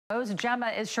Gemma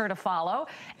is sure to follow.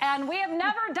 And we have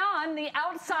never done the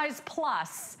Outsize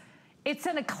Plus. It's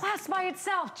in a class by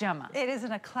itself, Gemma. It is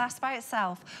in a class by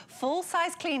itself.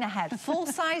 Full-size cleaner head,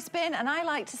 full-size bin, and I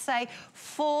like to say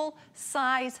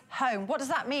full-size home. What does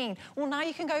that mean? Well, now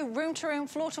you can go room to room,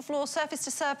 floor to floor, surface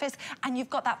to surface, and you've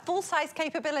got that full-size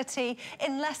capability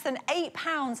in less than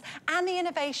 £8, and the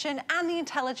innovation and the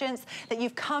intelligence that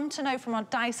you've come to know from our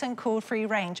Dyson cord-free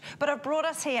range. But I've brought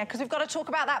us here because we've got to talk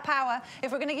about that power.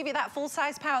 If we're going to give you that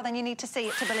full-size power, then you need to see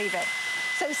it to believe it.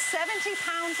 So 70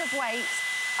 pounds of weight.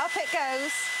 Up it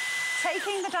goes,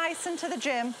 taking the Dyson to the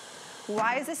gym.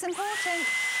 Why is this important?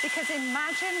 Because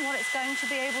imagine what it's going to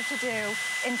be able to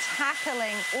do in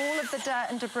tackling all of the dirt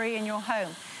and debris in your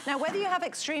home. Now, whether you have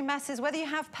extreme messes, whether you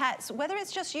have pets, whether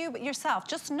it's just you yourself,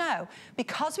 just know,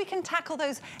 because we can tackle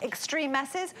those extreme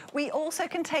messes, we also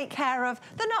can take care of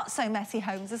the not so messy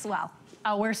homes as well.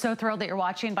 Oh, we're so thrilled that you're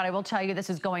watching, but I will tell you this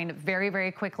is going very,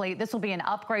 very quickly. This will be an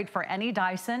upgrade for any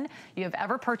Dyson you have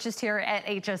ever purchased here at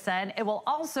HSN. It will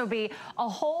also be a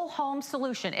whole home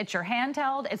solution. It's your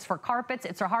handheld, it's for carpets,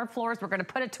 it's for hard floors. We're gonna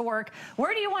put it to work.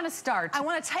 Where do you wanna start? I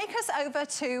wanna take us over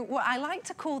to what I like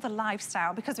to call the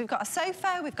lifestyle, because we've got a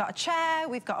sofa, we've got a chair,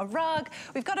 we've got a rug,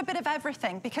 we've got a bit of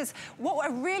everything, because what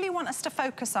I really want us to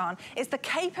focus on is the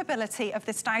capability of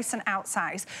this Dyson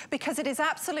Outsize, because it is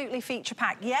absolutely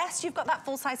feature-packed. Yes, you've got that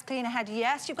full-size cleaner head,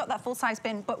 yes, you've got that full-size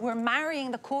bin, but we're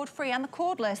marrying the cord-free and the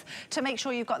cordless to make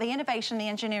sure you've got the innovation, the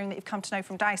engineering that you've come to know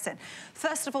from Dyson.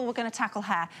 First of all, we're going to tackle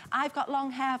hair. I've got long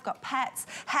hair, I've got pets,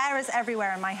 hair is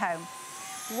everywhere in my home.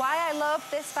 Why I love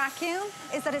this vacuum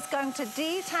is that it's going to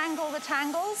detangle the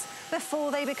tangles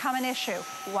before they become an issue.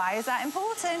 Why is that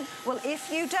important? Well,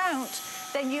 if you don't,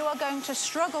 then you are going to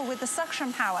struggle with the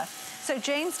suction power. So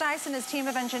James Dyson and his team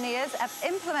of engineers have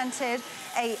implemented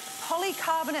a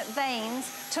polycarbonate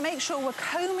veins to make sure we're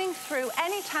combing through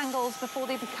any tangles before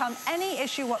they become any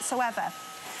issue whatsoever.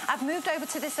 I've moved over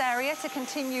to this area to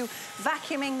continue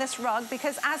vacuuming this rug,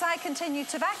 because as I continue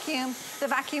to vacuum, the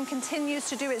vacuum continues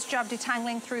to do its job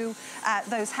detangling through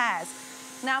those hairs.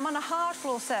 Now I'm on a hard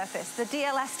floor surface. The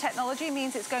DLS technology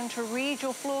means it's going to read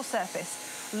your floor surface.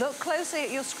 Look closely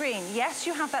at your screen. Yes,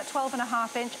 you have that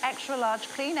 12.5-inch extra large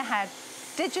cleaner head,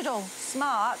 digital,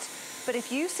 smart, but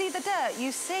if you see the dirt,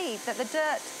 you see that the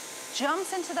dirt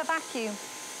jumps into the vacuum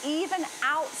even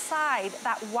outside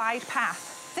that wide path.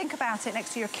 Think about it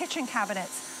next to your kitchen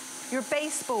cabinets, your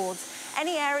baseboards,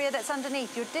 any area that's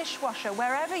underneath, your dishwasher,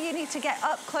 wherever you need to get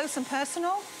up close and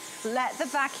personal, let the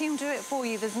vacuum do it for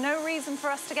you. There's no reason for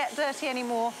us to get dirty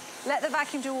anymore. Let the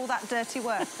vacuum do all that dirty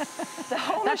work.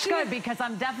 That's good, because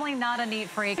I'm definitely not a neat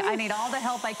freak. I need all the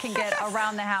help I can get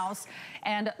around the house.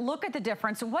 And look at the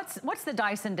difference. What's the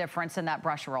Dyson difference in that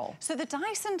brush roll? So the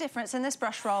Dyson difference in this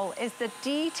brush roll is the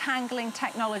detangling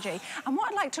technology. And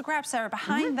what I'd like to grab, Sarah,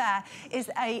 behind there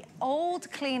is a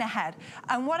old cleaner head.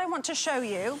 And what I want to show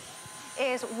you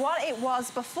is what it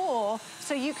was before,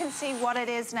 so you can see what it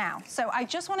is now. So I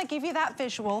just want to give you that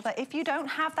visual that if you don't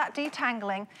have that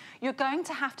detangling, you're going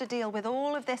to have to deal with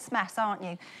all of this mess, aren't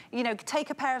you? You know, take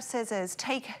a pair of scissors,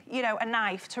 take, you know, a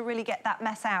knife to really get that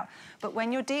mess out. But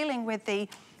when you're dealing with the,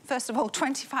 first of all,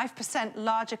 25%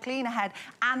 larger cleaner head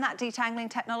and that detangling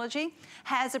technology,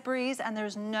 hair's a breeze, and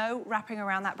there's no wrapping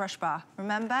around that brush bar.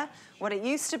 Remember what it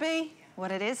used to be,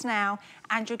 what it is now,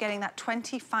 and you're getting that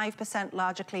 25%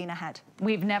 larger cleaner head.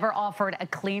 We've never offered a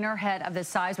cleaner head of this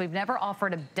size. We've never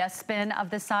offered a dustbin of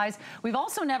this size. We've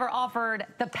also never offered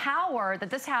the power that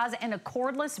this has in a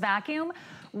cordless vacuum.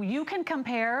 You can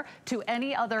compare to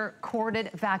any other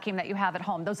corded vacuum that you have at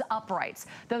home. Those uprights,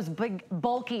 those big,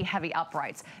 bulky, heavy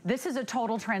uprights. This is a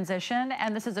total transition,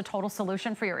 and this is a total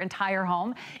solution for your entire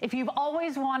home. If you've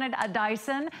always wanted a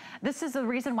Dyson, this is the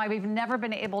reason why we've never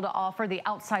been able to offer the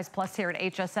Outsize Plus here at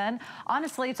HSN.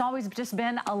 Honestly, it's always just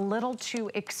been a little too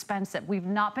expensive. We've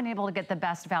not been able to get the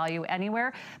best value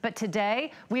anywhere, but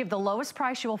today we have the lowest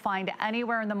price you will find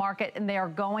anywhere in the market, and they are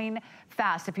going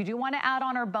fast. If you do want to add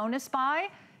on our bonus buy,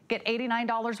 get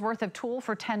 $89 worth of tool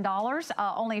for $10.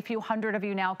 Only a few hundred of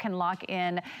you now can lock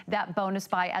in that bonus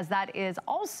buy, as that is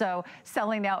also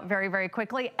selling out very, very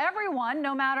quickly. Everyone,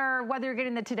 no matter whether you're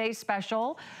getting the today's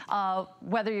special,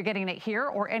 whether you're getting it here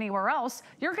or anywhere else,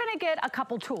 you're gonna get a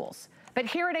couple tools. But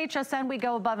here at HSN, we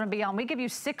go above and beyond. We give you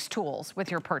 6 tools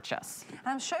with your purchase.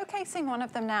 I'm showcasing one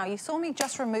of them now. You saw me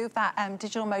just remove that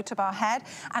digital Motorbar head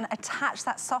and attach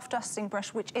that soft dusting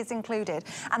brush, which is included.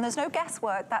 And there's no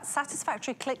guesswork. That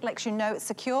satisfactory click lets you know it's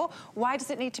secure. Why does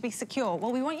it need to be secure?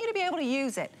 Well, we want you to be able to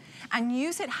use it, and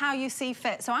use it how you see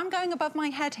fit. So I'm going above my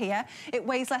head here. It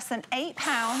weighs less than 8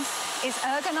 pounds. It's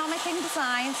ergonomic in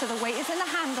design, so the weight is in the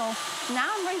handle. Now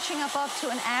I'm reaching above to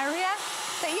an area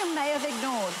that you may have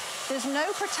ignored. There's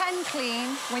no pretend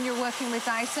clean when you're working with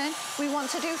Dyson. We want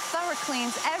to do thorough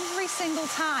cleans every single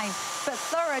time. But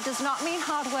thorough does not mean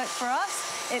hard work for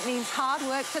us. It means hard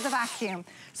work for the vacuum.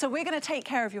 So we're going to take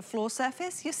care of your floor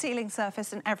surface, your ceiling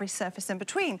surface, and every surface in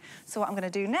between. So what I'm going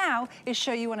to do now is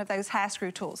show you one of those hair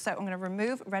screw tools. So I'm going to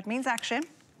remove, red means action,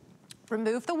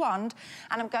 remove the wand,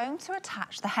 and I'm going to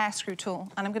attach the hair screw tool.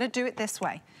 And I'm going to do it this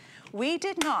way. We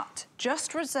did not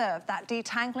just reserve that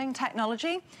detangling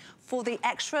technology for the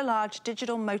extra large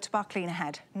digital Motorbar cleaner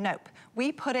head. Nope.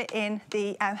 We put it in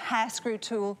the hair screw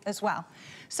tool as well.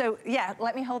 So yeah,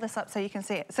 let me hold this up so you can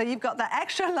see it. So you've got the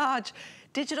extra large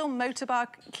digital Motorbar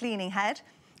cleaning head,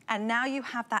 and now you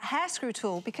have that hair screw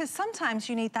tool, because sometimes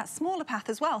you need that smaller path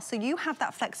as well. So you have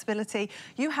that flexibility,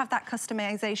 you have that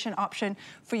customization option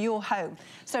for your home.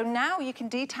 So now you can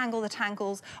detangle the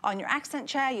tangles on your accent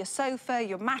chair, your sofa,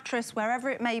 your mattress, wherever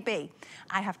it may be.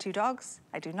 I have 2 dogs.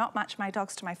 I do not match my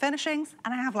dogs to my furnishings,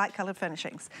 and I have light-colored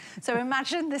furnishings. So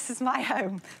imagine this is my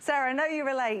home. Sarah, I know you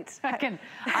relate. I can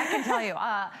tell you,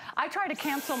 I try to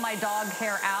cancel my dog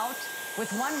hair out with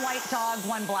 1 white dog,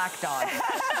 1 black dog.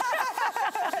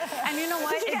 And you know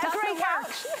what? It doesn't work.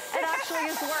 It actually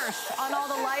is worse. On all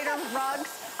the lighter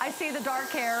rugs, I see the dark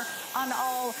hair. On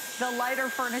all the lighter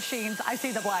furnishings, I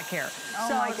see the black hair.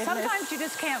 Oh, so sometimes you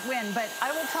just can't win. But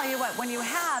I will tell you what, when you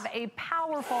have a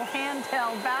powerful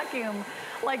handheld vacuum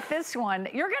like this one,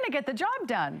 you're going to get the job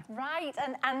done. Right,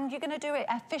 and you're going to do it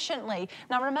efficiently.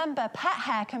 Now remember, pet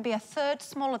hair can be 1/3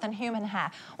 smaller than human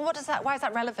hair. Well, why is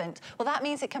that relevant? Well, that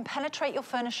means it can penetrate your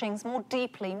furnishings more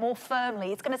deeply, more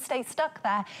firmly. It's going to stay stuck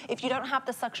there if you don't have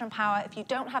the suction power, if you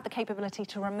don't have the capability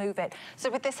to remove it.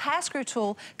 So with this hair screw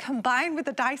tool, combined with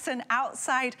the Dyson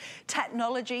Outsize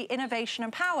technology, innovation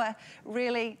and power,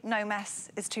 really no mess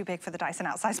is too big for the Dyson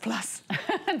Outsize Plus.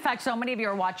 In fact, so many of you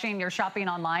are watching, you're shopping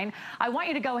online. I want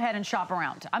you to go ahead and shop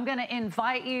around. I'm going to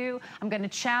invite you. I'm going to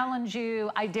challenge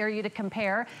you. I dare you to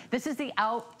compare. This is the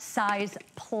Outsize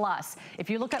Plus. If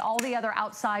you look at all the other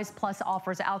Outsize Plus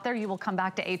offers out there, you will come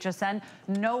back to HSN.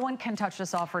 No one can touch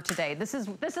this offer today. This is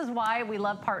why we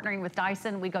love partnering with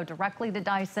Dyson. We go directly to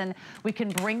Dyson. We can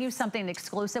bring you something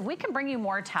exclusive. We can bring you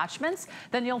more attachments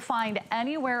than you'll find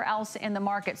anywhere else in the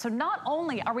market. So not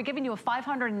only are we giving you a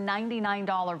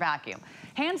 $599 vacuum,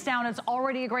 hands down, it's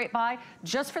already a great buy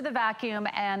just for the vacuum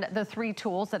and the 3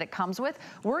 tools that it comes with.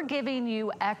 We're giving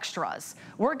you extras.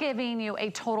 We're giving you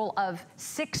a total of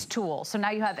 6 tools. So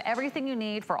now you have everything you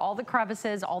need for all the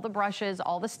crevices, all the brushes,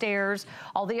 all the stairs,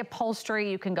 all the upholstery.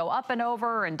 You can go up and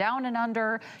over and down and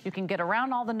under. You can get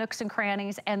around all the nooks and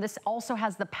crannies. And this also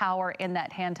has the power in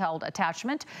that handheld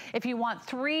attachment. If you want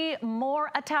 3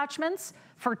 more attachments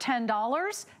for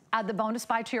 $10, add the bonus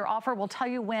buy to your offer. We'll tell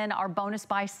you when our bonus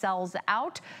buy sells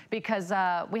out, because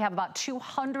we have about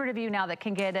 200 of you now that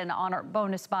can get in on our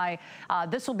bonus buy.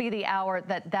 This will be the hour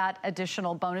that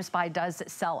additional bonus buy does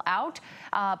sell out.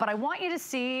 But I want you to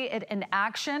see it in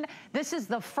action. This is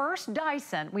the first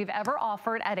Dyson we've ever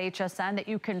offered at HSN that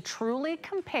you can truly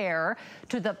compare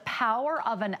to the power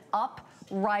of an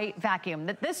upright vacuum.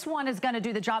 That this one is going to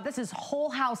do the job. This is whole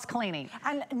house cleaning.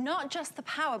 And not just the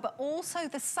power, but also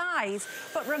the size.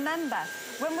 But remember,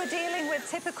 when we're dealing with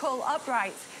typical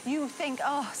uprights, you think,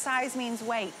 oh, size means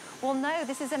weight. Well, no,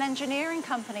 this is an engineering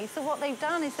company. So what they've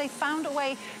done is they found a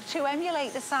way to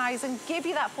emulate the size and give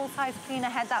you that full-size cleaner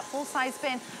head, that full-size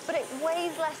bin, but it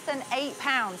weighs less than 8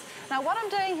 pounds. Now, what I'm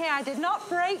doing here, I did not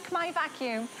break my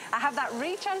vacuum. I have that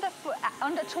reach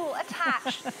under tool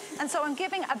attached, and so I'm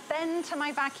giving a bend to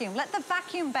my vacuum. Let the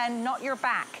vacuum bend, not your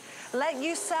back. Let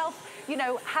yourself, you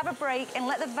know, have a break and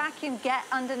let the vacuum get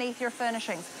underneath your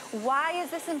furnishings. Why is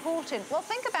this important? Well,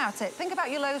 think about it. Think about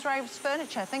your Lowreach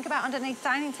furniture. Think about underneath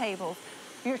dining tables,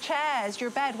 your chairs, your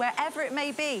bed, wherever it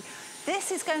may be.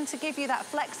 This is going to give you that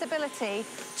flexibility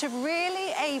to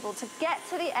really able to get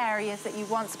to the areas that you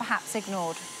once perhaps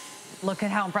ignored. Look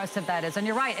at how impressive that is. And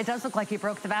you're right, it does look like you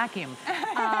broke the vacuum.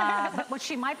 But what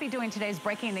she might be doing today is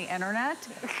breaking the internet,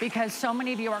 because so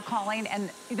many of you are calling,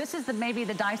 and this is maybe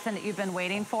the Dyson that you've been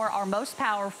waiting for, our most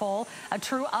powerful, a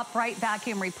true upright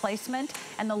vacuum replacement,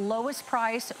 and the lowest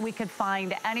price we could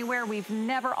find anywhere. We've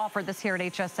never offered this here at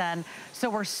HSN, so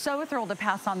we're so thrilled to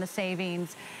pass on the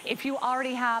savings. If you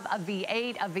already have a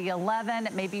V8, a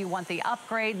V11, maybe you want the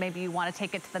upgrade, maybe you want to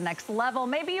take it to the next level,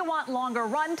 maybe you want longer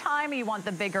run time, you want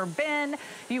the bigger bin, bin,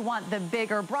 you want the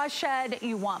bigger brush head,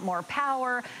 you want more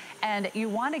power, and you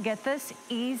want to get this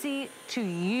easy to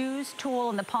use tool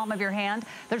in the palm of your hand.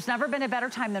 There's never been a better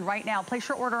time than right now. Place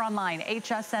your order online,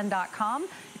 hsn.com.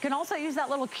 You can also use that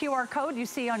little QR code you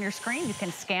see on your screen. You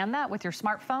can scan that with your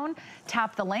smartphone,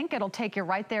 tap the link. It'll take you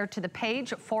right there to the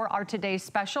page for our today's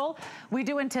special. We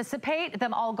do anticipate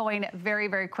them all going very,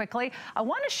 very quickly. I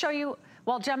want to show you,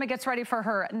 while Gemma gets ready for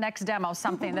her next demo,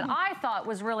 something that I thought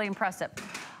was really impressive.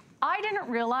 I didn't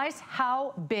realize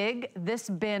how big this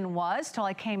bin was till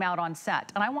I came out on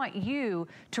set. And I want you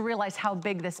to realize how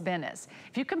big this bin is.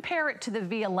 If you compare it to the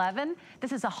V11,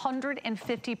 this is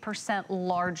 150%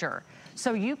 larger.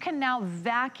 So you can now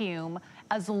vacuum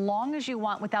as long as you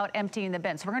want without emptying the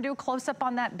bin. So we're gonna do a close-up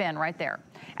on that bin right there.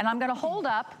 And I'm gonna hold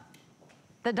up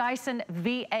the Dyson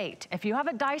V8. If you have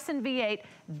a Dyson V8,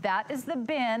 that is the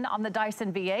bin on the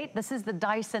Dyson V8. This is the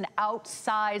Dyson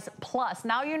Outsize Plus.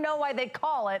 Now you know why they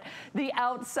call it the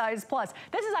Outsize Plus.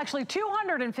 This is actually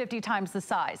 250 times the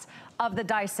size of the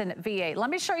Dyson V8. Let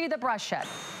me show you the brush head,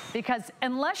 because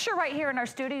unless you're right here in our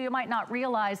studio, you might not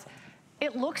realize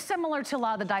it looks similar to a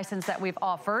lot of the Dysons that we've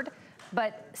offered,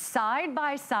 but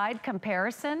side-by-side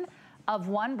comparison of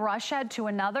one brush head to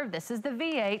another, this is the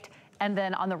V8, and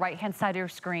then on the right-hand side of your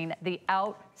screen, the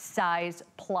Outsize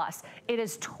Plus. It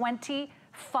is 25%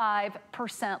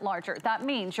 larger. That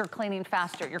means you're cleaning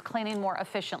faster, you're cleaning more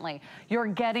efficiently, you're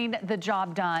getting the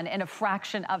job done in a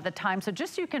fraction of the time. So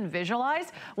just so you can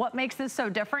visualize what makes this so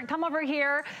different, come over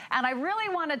here, and I really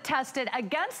wanna test it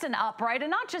against an upright, and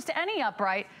not just any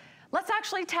upright. Let's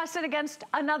actually test it against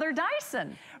another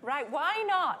Dyson. Right, why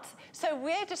not? So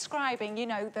we're describing, you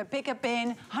know, the bigger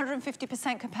bin,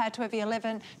 150% compared to a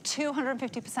V11,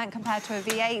 250% compared to a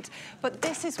V8, but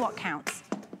this is what counts.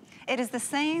 It is the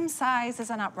same size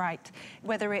as an upright,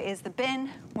 whether it is the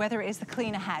bin, whether it is the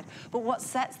cleaner head. But what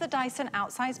sets the Dyson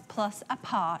Outsize Plus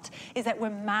apart is that we're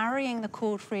marrying the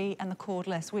cord-free and the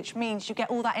cordless, which means you get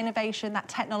all that innovation, that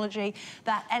technology,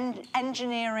 that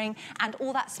engineering, and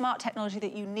all that smart technology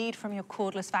that you need from your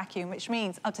cordless vacuum, which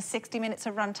means up to 60 minutes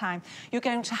of runtime. You're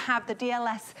going to have the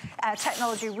DLS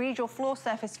technology read your floor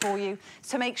surface for you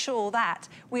to make sure that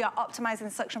we are optimizing the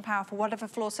suction power for whatever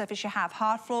floor surface you have,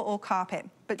 hard floor or carpet.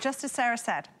 But just as Sarah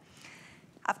said,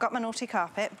 I've got my naughty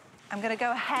carpet. I'm gonna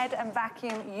go ahead and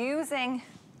vacuum using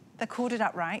the corded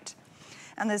upright.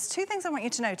 And there's two things I want you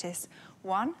to notice.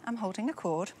 One, I'm holding a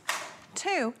cord.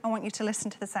 Two, I want you to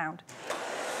listen to the sound.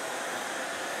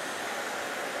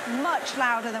 Much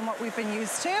louder than what we've been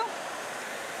used to.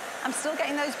 I'm still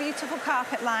getting those beautiful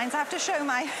carpet lines. I have to show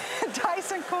my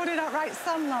Dyson corded upright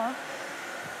some love.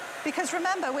 Because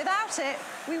remember, without it,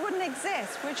 we wouldn't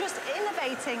exist. We're just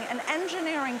innovating and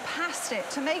engineering past it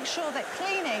to make sure that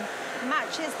cleaning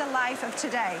matches the life of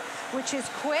today, which is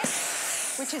quick,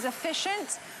 which is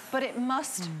efficient, but it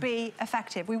must be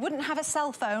effective. We wouldn't have a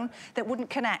cell phone that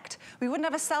wouldn't connect. We wouldn't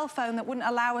have a cell phone that wouldn't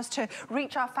allow us to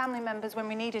reach our family members when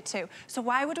we needed to. So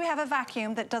why would we have a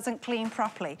vacuum that doesn't clean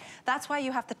properly? That's why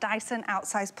you have the Dyson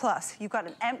Outsize Plus. You've got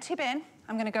an empty bin.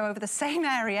 I'm gonna go over the same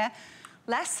area,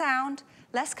 less sound,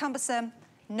 less cumbersome,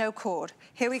 no cord.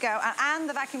 Here we go, and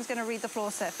the vacuum's gonna read the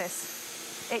floor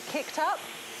surface. It kicked up.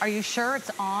 Are you sure it's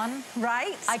on?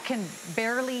 Right. I can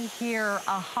barely hear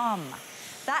a hum.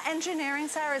 That engineering,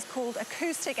 Sarah, is called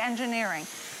acoustic engineering.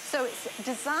 So it's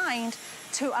designed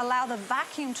to allow the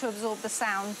vacuum to absorb the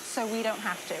sound so we don't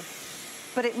have to.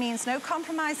 But it means no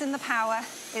compromise in the power,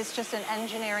 it's just an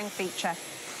engineering feature.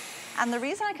 And the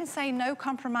reason I can say no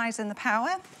compromise in the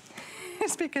power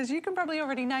is because you can probably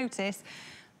already notice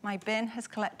my bin has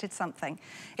collected something.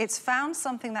 It's found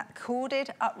something that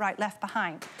corded upright left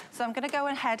behind. So I'm gonna go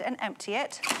ahead and empty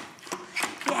it.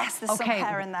 Yes, there's some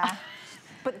hair in there.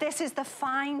 But this is the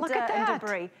fine dirt and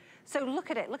debris. So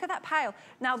look at it, look at that pile.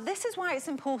 Now this is why it's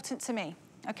important to me.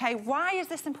 Okay, why is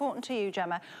this important to you,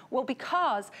 Gemma? Well,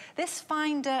 because this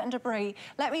fine dirt and debris,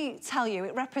 let me tell you,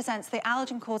 it represents the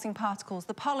allergen-causing particles,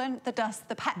 the pollen, the dust,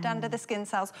 the pet dander, the skin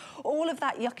cells, all of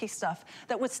that yucky stuff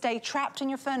that would stay trapped in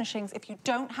your furnishings if you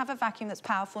don't have a vacuum that's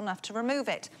powerful enough to remove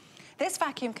it. This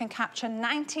vacuum can capture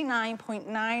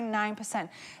 99.99%.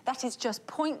 That is just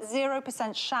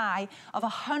 0.0% shy of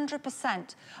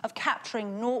 100% of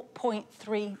capturing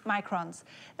 0.3 microns.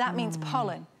 That means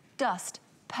pollen, dust,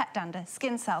 pet dander,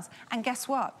 skin cells, and guess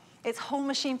what? It's whole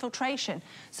machine filtration.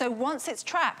 So once it's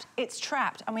trapped,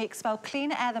 and we expel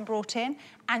cleaner air than brought in,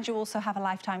 and you also have a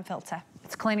lifetime filter.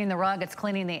 It's cleaning the rug, it's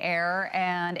cleaning the air,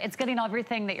 and it's getting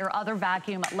everything that your other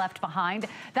vacuum left behind.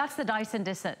 That's the Dyson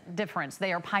difference.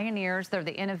 They are pioneers, they're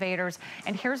the innovators,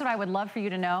 and here's what I would love for you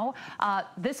to know.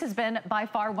 This has been by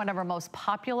far one of our most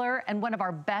popular and one of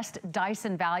our best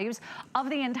Dyson values of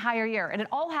the entire year, and it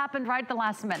all happened right at the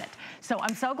last minute. So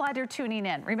I'm so glad you're tuning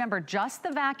in. Remember, just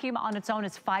the vacuum on its own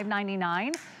is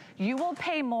 $599. You will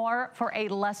pay more for a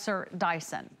lesser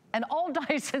Dyson. And all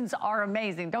Dysons are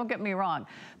amazing, don't get me wrong.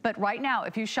 But right now,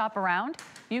 if you shop around,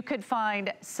 you could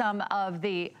find some of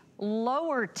the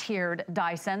lower tiered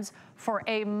Dysons for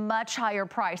a much higher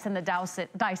price than the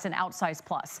Dyson Outsize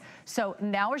Plus. So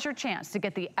now is your chance to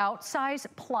get the Outsize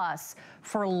Plus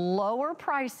for lower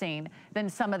pricing than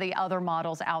some of the other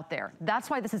models out there. That's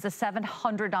why this is a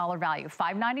 $700 value.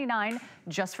 $599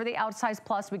 just for the Outsize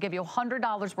Plus. We give you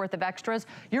 $100 worth of extras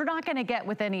you're not gonna get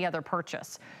with any other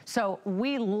purchase. So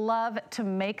we love to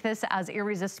make this as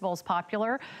irresistible as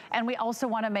popular, and we also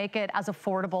wanna make it as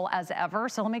affordable as ever.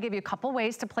 So let me give you a couple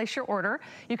ways to place your order.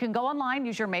 You can go online,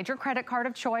 use your major credit card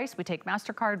of choice. We take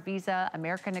MasterCard, Visa,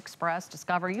 American Express,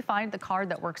 Discover. You find the card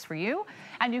that works for you,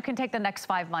 and you can take the next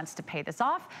 5 months to pay this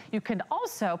off. You can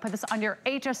also put this on your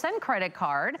HSN credit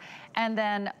card, and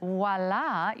then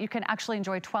voila, you can actually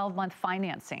enjoy 12-month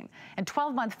financing. And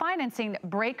 12-month financing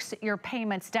breaks your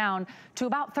payments down to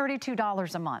about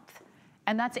 $32 a month.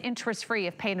 And that's interest-free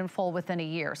if paid in full within a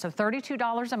year. So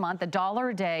 $32 a month, $1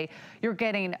 a day, you're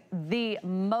getting the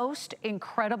most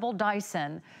incredible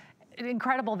Dyson,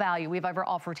 incredible value we've ever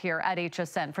offered here at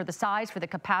HSN for the size, for the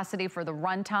capacity, for the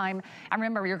runtime. And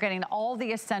remember, you're getting all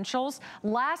the essentials.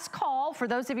 Last call for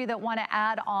those of you that want to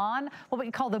add on what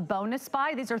we call the bonus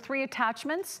buy. These are 3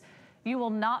 attachments you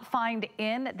will not find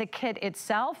in the kit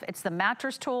itself. It's the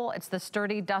mattress tool, it's the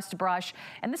sturdy dust brush,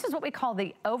 and this is what we call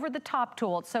the over-the-top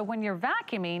tool. So when you're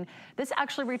vacuuming, this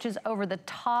actually reaches over the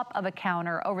top of a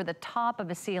counter, over the top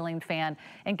of a ceiling fan,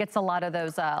 and gets a lot of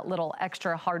those little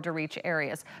extra hard-to-reach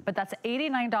areas. But that's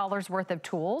 $89 worth of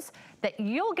tools that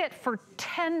you'll get for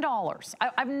 $10.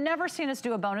 I've never seen us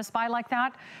do a bonus buy like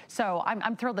that, so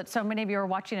I'm thrilled that so many of you are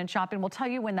watching and shopping. We'll tell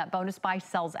you when that bonus buy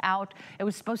sells out. It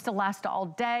was supposed to last all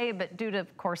day, but due to,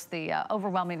 of course, the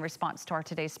overwhelming response to our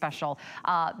today's special,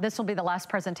 this will be the last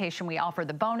presentation we offer,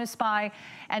 the bonus buy.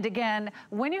 And again,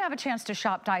 when you have a chance to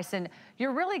shop Dyson,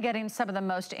 you're really getting some of the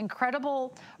most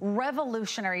incredible,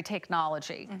 revolutionary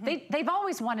technology. They've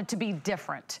always wanted to be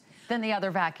different than the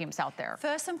other vacuums out there.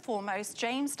 First and foremost,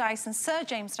 James Dyson, Sir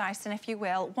James Dyson, if you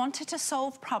will, wanted to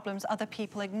solve problems other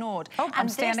people ignored. Oh, I'm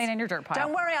standing in your dirt pile.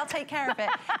 Don't worry, I'll take care of it.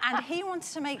 And he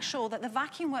wanted to make sure that the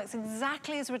vacuum works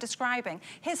exactly as we're describing.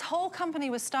 His whole company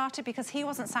was started because he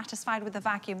wasn't satisfied with the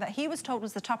vacuum that he was told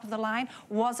was the top of the line,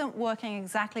 wasn't working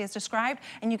exactly as described,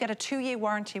 and you get a 2-year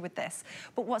warranty with this.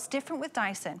 But what's different with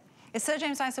Dyson is Sir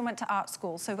James Dyson went to art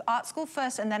school. So art school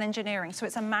first and then engineering. So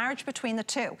it's a marriage between the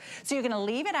two. So you're gonna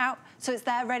leave it out so it's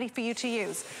there ready for you to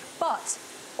use. But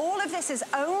all of this is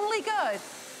only good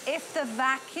if the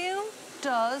vacuum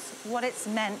does what it's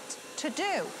meant to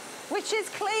do, which is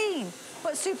clean,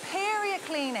 but superior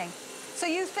cleaning. So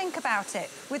you think about it.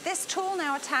 With this tool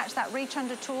now attached, that reach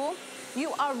under tool,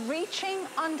 you are reaching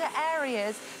under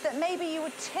areas that maybe you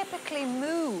would typically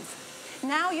move.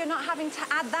 Now you're not having to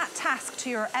add that task to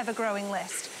your ever-growing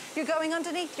list. You're going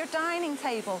underneath your dining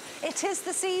table. It is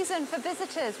the season for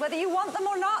visitors. Whether you want them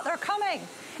or not, they're coming.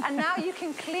 And now you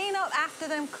can clean up after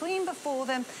them, clean before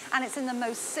them, and it's in the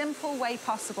most simple way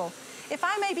possible. If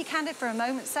I may be candid for a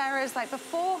moment, Sarah, is like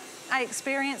before I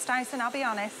experienced Dyson, I'll be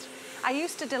honest, I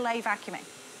used to delay vacuuming.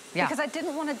 Yeah. Because I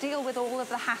didn't want to deal with all of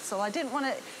the hassle. I didn't want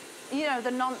to, you know,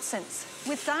 the nonsense.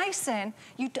 With Dyson,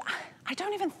 I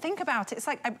don't even think about it. It's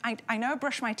like, I know I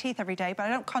brush my teeth every day, but I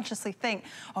don't consciously think,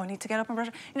 oh, I need to get up and brush.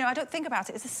 You know, I don't think about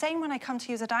it. It's the same when I come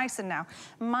to use a Dyson now.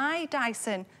 My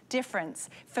Dyson difference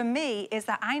for me is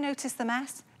that I notice the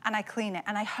mess and I clean it.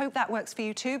 And I hope that works for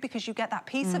you too, because you get that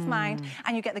peace of mind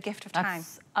and you get the gift of time.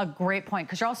 That's a great point,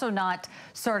 because you're also not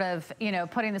sort of, you know,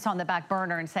 putting this on the back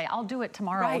burner and say, I'll do it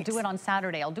tomorrow, I'll do it on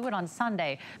Saturday, I'll do it on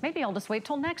Sunday. Maybe I'll just wait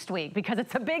till next week, because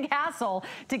it's a big hassle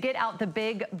to get out the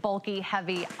big, bulky,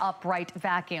 heavy, upright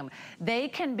vacuum. They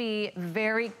can be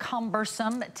very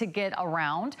cumbersome to get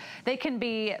around. They can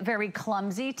be very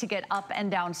clumsy to get up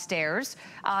and down stairs.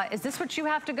 Is this what you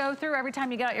have to go through every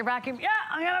time you get out your vacuum? Yeah,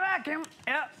 I'm gonna vacuum.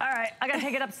 Yeah, all right, I gotta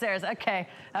take it upstairs. Okay,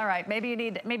 all right. Maybe you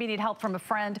need help from a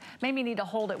friend. Maybe you need to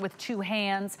hold hold it with 2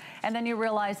 hands, and then you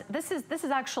realize this is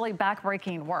actually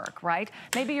back-breaking work, right?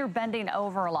 Maybe you're bending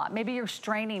over a lot. Maybe you're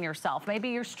straining yourself. Maybe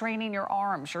you're straining your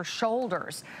arms, your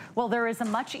shoulders. Well, there is a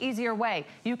much easier way.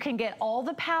 You can get all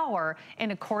the power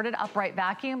in a corded upright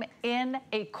vacuum in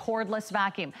a cordless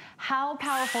vacuum. How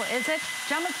powerful is it?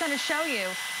 Gemma's going to show you.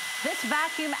 This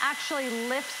vacuum actually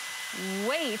lifts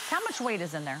weights. How much weight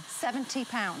is in there? 70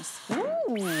 pounds.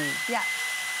 Ooh. Yeah.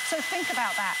 So think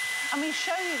about that. And we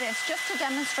show you this just to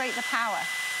demonstrate the power.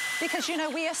 Because, you know,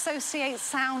 we associate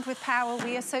sound with power,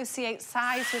 we associate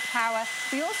size with power.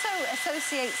 We also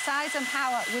associate size and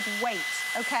power with weight,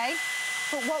 okay?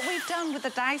 But what we've done with the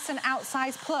Dyson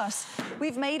Outsize Plus,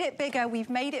 we've made it bigger, we've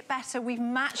made it better, we've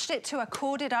matched it to a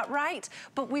corded upright,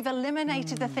 but we've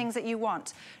eliminated the things that you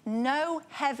want. No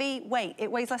heavy weight, it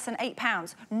weighs less than 8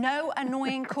 pounds. No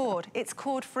annoying cord, it's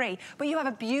cord free, but you have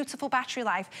a beautiful battery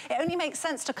life. It only makes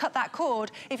sense to cut that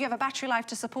cord if you have a battery life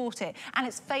to support it, and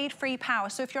it's fade free power.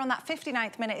 So if you're on that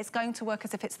 59th minute, it's going to work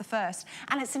as if it's the first.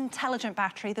 And it's intelligent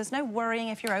battery, there's no worrying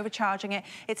if you're overcharging it.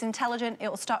 It's intelligent, it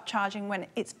will stop charging when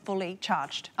it's fully charged.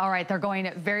 All right, they're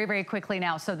going very, very quickly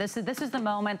now. So this is the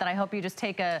moment that I hope you just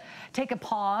take a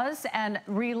pause and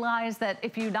realize that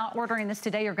if you're not ordering this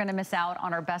today, you're going to miss out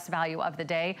on our best value of the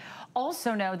day.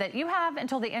 Also know that you have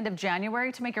until the end of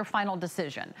January to make your final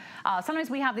decision.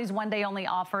 Sometimes we have these one-day only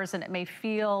offers, and it may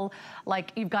feel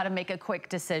like you've got to make a quick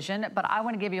decision, but I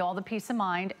want to give you all the peace of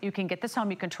mind. You can get this home,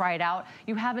 you can try it out.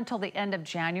 You have until the end of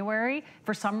January.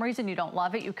 For some reason you don't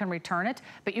love it, you can return it,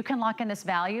 but you can lock in this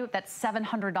value. That's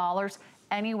 $700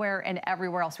 anywhere and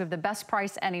everywhere else. We have the best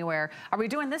price anywhere. Are we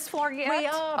doing this floor yet? We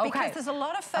are, because there's a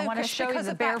lot of focus. I want to show you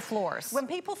the bare floors. When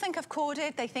people think of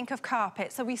corded, they think of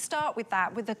carpet. So we start with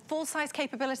that. With the full-size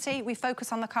capability, we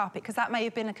focus on the carpet, because that may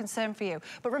have been a concern for you.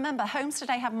 But remember, homes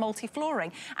today have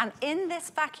multi-flooring. And in this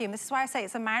vacuum, this is why I say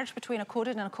it's a marriage between a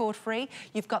corded and a cord-free.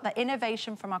 You've got the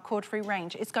innovation from our cord-free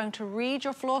range. It's going to read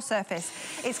your floor surface.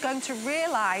 It's going to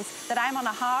realize that I'm on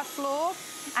a hard floor,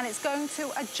 and it's going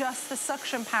to adjust the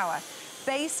suction power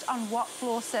based on what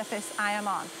floor surface I am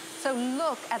on. So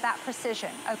look at that precision,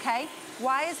 okay?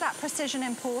 Why is that precision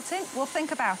important? Well,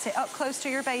 think about it. Up close to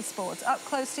your baseboards, up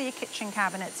close to your kitchen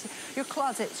cabinets, your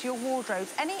closets, your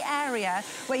wardrobes, any area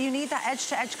where you need that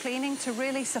edge-to-edge cleaning to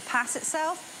really surpass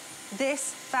itself,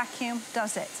 this vacuum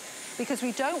does it. Because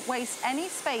we don't waste any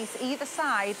space either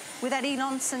side with any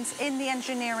nonsense in the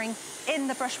engineering, in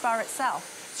the brush bar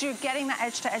itself. So you're getting that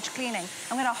edge-to-edge cleaning.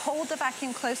 I'm gonna hold the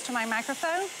vacuum close to my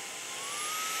microphone,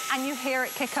 and you hear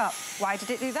it kick up. Why did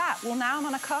it do that? Well, now I'm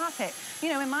on a carpet. You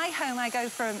know, in my home, I go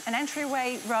from an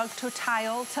entryway rug to a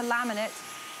tile to laminate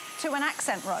to an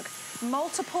accent rug.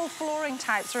 Multiple flooring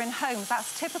types are in homes.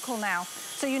 That's typical now.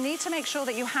 So you need to make sure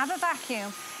that you have a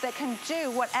vacuum that can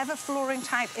do whatever flooring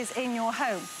type is in your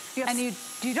home. And you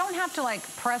don't have to like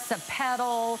press a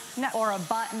pedal or a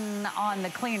button on the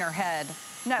cleaner head.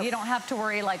 No. You don't have to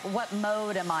worry, like, what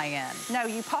mode am I in? No,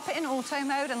 you pop it in auto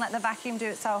mode and let the vacuum do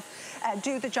itself,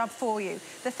 do the job for you.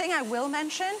 The thing I will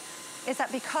mention is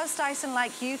that because Dyson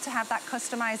like you to have that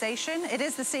customization, it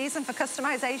is the season for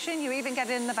customization, you even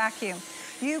get it in the vacuum.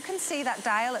 You can see that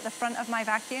dial at the front of my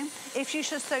vacuum. If you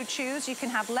should so choose, you can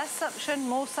have less suction,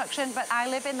 more suction, but I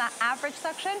live in that average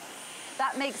suction.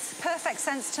 That makes perfect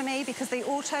sense to me because the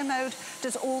auto mode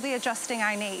does all the adjusting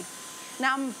I need.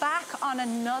 Now I'm back on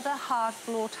another hard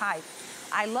floor type.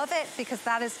 I love it because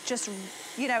that is just,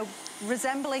 you know,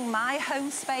 resembling my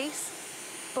home space.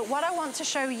 But what I want to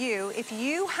show you, if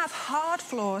you have hard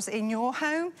floors in your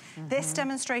home, this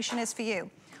demonstration is for you.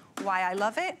 Why I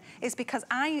love it is because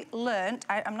I learned,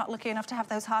 I'm not lucky enough to have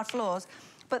those hard floors,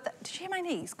 but did you hear my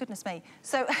knees? Goodness me.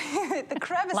 So the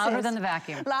crevices. Louder than the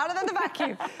vacuum. Louder than the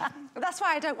vacuum. That's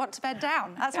why I don't want to bed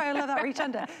down. That's why I love that reach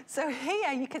under. So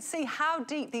here you can see how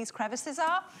deep these crevices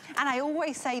are. And I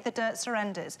always say the dirt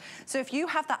surrenders. So if you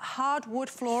have that hardwood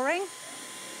flooring,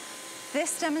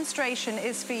 this demonstration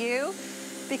is for you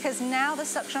because now the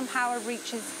suction power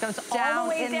goes all the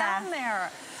way down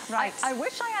there. Right. I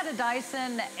wish I had a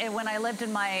Dyson when I lived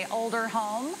in my older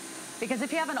home. Because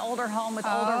if you have an older home with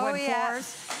older wood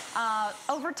floors,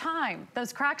 over time,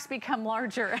 those cracks become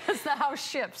larger as the house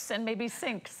shifts and maybe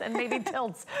sinks and maybe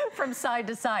tilts from side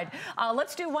to side.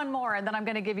 Let's do one more, and then I'm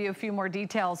going to give you a few more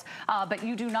details. But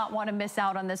you do not want to miss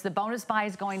out on this. The bonus buy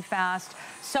is going fast.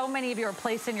 So many of you are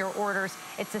placing your orders.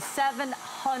 It's a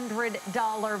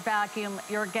 $700 vacuum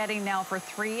you're getting now for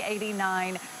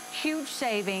 $389. Huge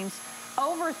savings.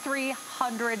 Over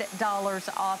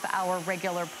 $300 off our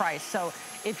regular price. So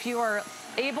if you are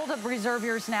able to reserve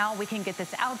yours now, we can get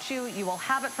this out to you. You will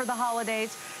have it for the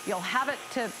holidays. You'll have it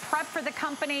to prep for the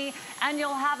company, and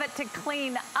you'll have it to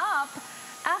clean up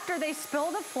after they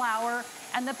spill the flour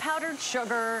and the powdered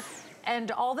sugar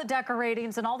and all the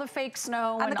decoratings and all the fake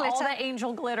snow and all the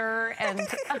angel glitter and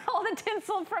all the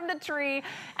tinsel from the tree.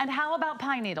 And how about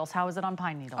pine needles? How is it on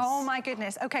pine needles? Oh my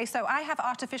goodness. Okay, so I have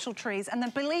artificial trees, and the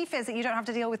belief is that you don't have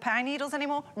to deal with pine needles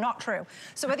anymore. Not true.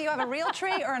 So whether you have a real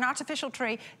tree or an artificial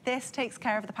tree, this takes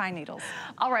care of the pine needles.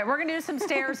 All right, we're gonna do some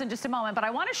stairs in just a moment, but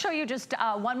I wanna show you just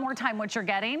one more time what you're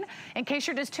getting. In case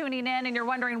you're just tuning in and you're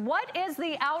wondering, what is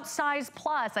the Outsize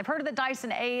Plus? I've heard of the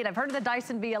Dyson 8, I've heard of the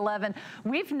Dyson V11.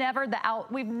 We've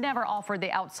never offered the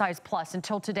Outsize Plus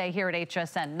until today here at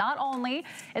HSN. Not only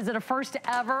is it a first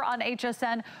ever on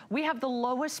HSN, we have the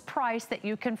lowest price that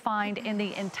you can find in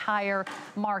the entire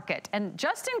market. And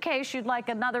just in case you'd like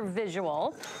another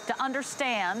visual to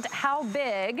understand how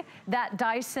big that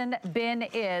Dyson bin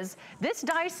is, this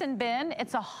Dyson bin,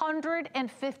 it's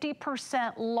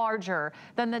 150% larger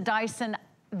than the Dyson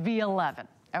V11,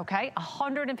 okay?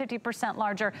 150%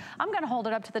 larger. I'm gonna hold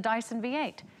it up to the Dyson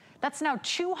V8. That's now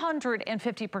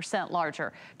 250%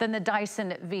 larger than the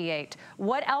Dyson V8.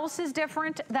 What else is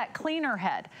different? That cleaner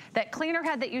head. That cleaner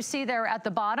head that you see there at the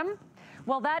bottom,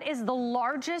 well, that is the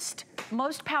largest,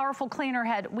 most powerful cleaner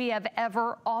head we have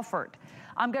ever offered.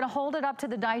 I'm gonna hold it up to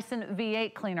the Dyson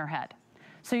V8 cleaner head.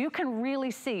 So you can really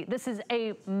see, this is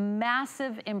a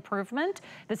massive improvement.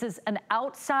 This is an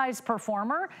outsized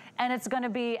performer, and it's gonna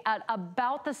be at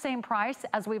about the same price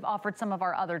as we've offered some of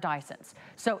our other Dysons.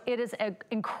 So it is an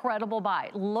incredible buy.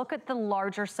 Look at the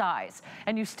larger size,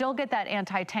 and you still get that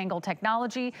anti-tangle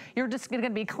technology. You're just gonna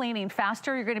be cleaning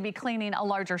faster. You're gonna be cleaning a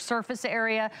larger surface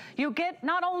area. You get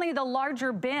not only the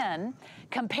larger bin,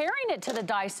 comparing it to the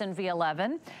Dyson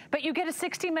V11, but you get a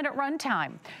 60-minute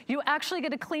runtime. You actually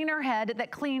get a cleaner head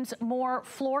that cleans more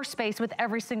floor space with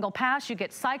every single pass. You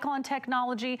get cyclone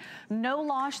technology, no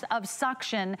loss of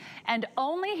suction, and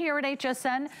only here at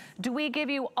HSN do we give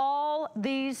you all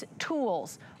these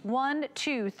tools. 1,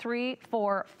 2, 3,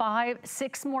 4, 5,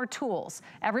 6 more tools.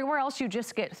 Everywhere else you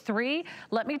just get 3.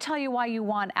 Let me tell you why you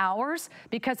want ours,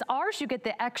 because ours you get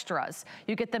the extras.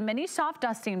 You get the mini soft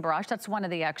dusting brush, that's one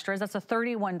of the extras, that's a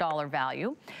 $31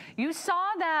 value. You saw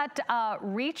that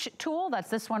reach tool, that's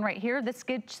this one right here. This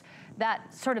gets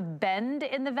that sort of bend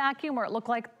in the vacuum where it looked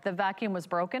like the vacuum was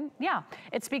broken. Yeah,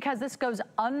 it's because this goes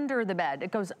under the bed.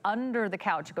 It goes under the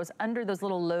couch. It goes under those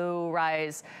little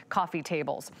low-rise coffee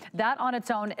tables. That on its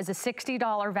own is a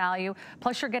 $60 value,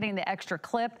 plus you're getting the extra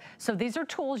clip. So these are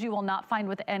tools you will not find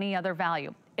with any other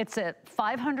value. It's a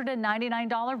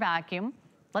 $599 vacuum.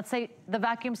 Let's say the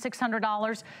vacuum's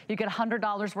 $600, you get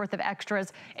 $100 worth of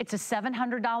extras. It's a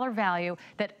 $700 value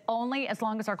that only, as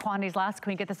long as our quantities last,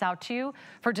 can we get this out to you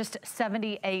for just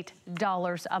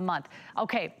 $78 a month.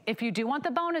 Okay, if you do want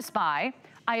the bonus buy,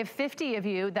 I have 50 of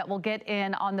you that will get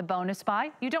in on the bonus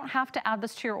buy. You don't have to add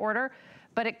this to your order,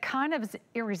 but it kind of is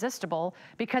irresistible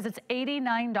because it's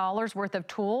 $89 worth of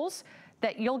tools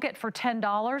that you'll get for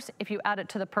 $10 if you add it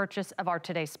to the purchase of our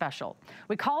today's special.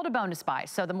 We call it a bonus buy.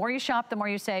 So the more you shop, the more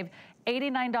you save.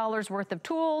 $89 worth of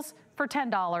tools for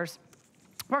 $10.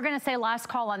 We're gonna say last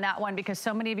call on that one because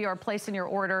so many of you are placing your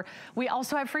order. We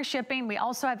also have free shipping. We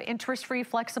also have interest-free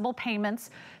flexible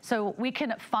payments. So we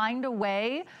can find a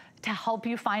way to help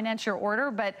you finance your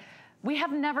order, but we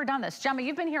have never done this. Gemma,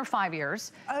 you've been here 5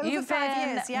 years. Over 5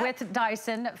 years, yeah. With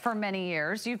Dyson for many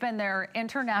years. You've been their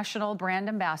international brand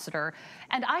ambassador.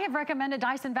 And I have recommended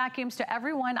Dyson vacuums to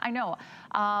everyone I know.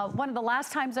 One of the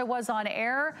last times I was on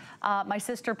air, my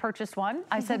sister purchased one.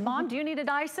 I said, Mom, do you need a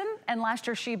Dyson? And last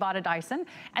year she bought a Dyson.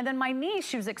 And then my niece,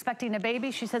 she was expecting a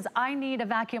baby. She says, I need a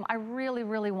vacuum. I really,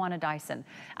 really want a Dyson.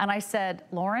 And I said,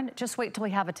 Lauren, just wait till we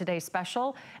have a Today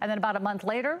Special. And then about a month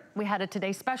later, we had a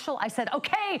Today Special. I said,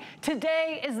 okay,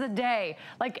 today is the day.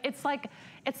 It's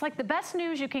like the best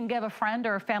news you can give a friend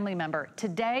or a family member.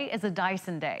 Today is a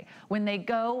Dyson day when they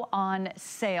go on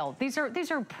sale. These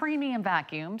are premium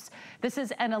vacuums. This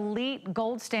is an elite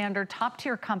gold standard top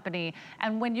tier company.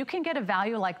 And when you can get a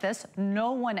value like this,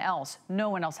 no one else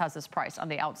has this price on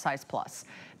the Outsize Plus.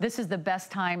 This is the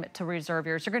best time to reserve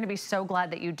yours. You're gonna be so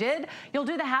glad that you did. You'll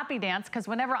do the happy dance because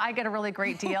whenever I get a really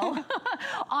great deal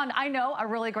on, I know, a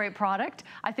really great product,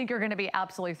 I think you're gonna be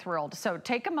absolutely thrilled. So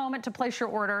take a moment to place your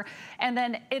order. And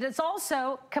then it is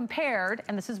also compared,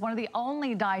 and this is one of the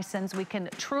only Dysons we can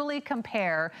truly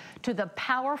compare to the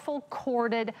powerful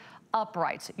corded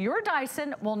uprights. Your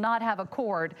Dyson will not have a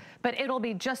cord, but it'll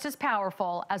be just as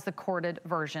powerful as the corded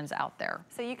versions out there.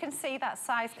 So you can see that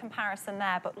size comparison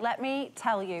there, but let me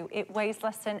tell you, it weighs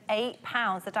less than 8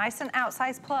 pounds. The Dyson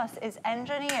Outsize Plus is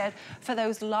engineered for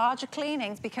those larger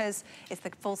cleanings because it's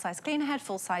the full-size cleaner head,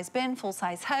 full-size bin,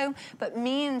 full-size home, but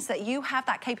means that you have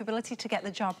that capability to get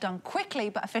the job done quickly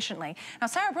but efficiently. Now,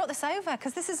 Sarah brought this over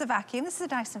because this is a vacuum. This is a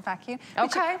Dyson vacuum.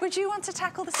 Okay. Would you want to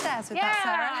tackle the stairs with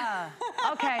that,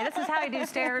 Sarah? Okay, this is how you do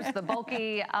stairs, the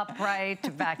bulky, upright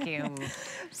vacuum.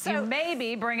 So, you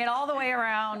maybe bring it all the way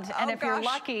around, and if you're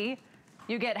lucky,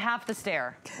 you get half the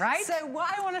stair, right? So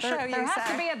what I want to show you, there has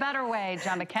to be a better way,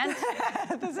 John McKent.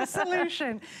 There's a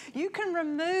solution. You can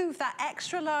remove that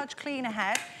extra large cleaner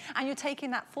head, and you're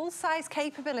taking that full-size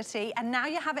capability, and now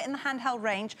you have it in the handheld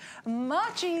range.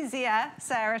 Much easier,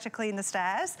 Sarah, to clean the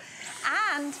stairs,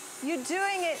 and you're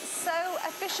doing it so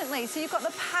efficiently. So you've got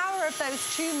the power of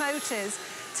those 2 motors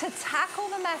to tackle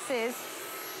the messes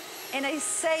in a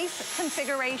safe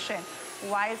configuration.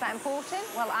 Why is that important?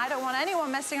 Well, I don't want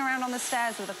anyone messing around on the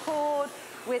stairs with a cord,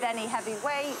 with any heavy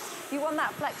weight. You want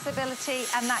that flexibility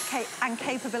and that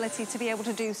capability to be able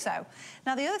to do so.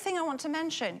 Now, the other thing I want to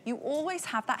mention, you always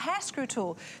have that hair screw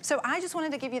tool. So I just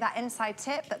wanted to give you that inside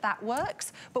tip that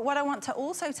works. But what I want to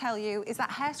also tell you is that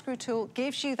hair screw tool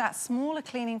gives you that smaller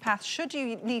cleaning path should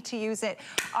you need to use it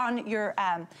on your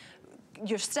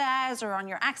stairs or on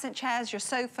your accent chairs, your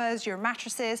sofas, your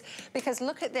mattresses, because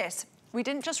look at this. We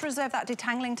didn't just reserve that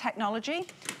detangling technology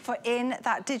for in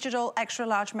that digital extra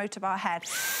large motor bar head.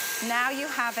 Now you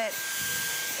have it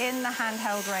in the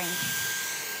handheld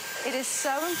range. It is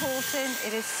so important,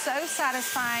 it is so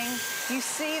satisfying. You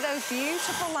see those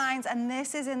beautiful lines, and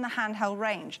this is in the handheld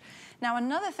range. Now,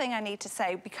 another thing I need to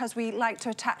say, because we like to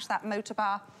attach that motor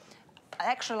bar,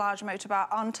 extra large motor bar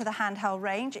onto the handheld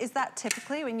range, is that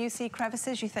typically when you see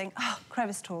crevices, you think, oh,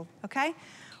 crevice tool, okay?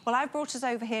 Well, I've brought us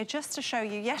over here just to show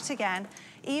you yet again,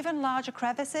 even larger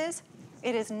crevices,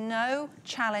 it is no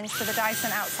challenge for the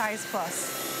Dyson Outsize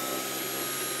Plus.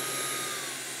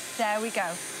 There we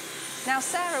go. Now,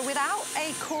 Sarah, without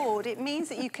a cord, it means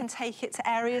that you can take it to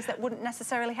areas that wouldn't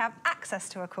necessarily have access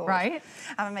to a cord. Right.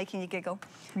 I'm making you giggle.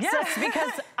 Yes,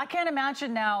 because I can't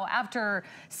imagine now, after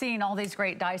seeing all these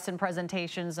great Dyson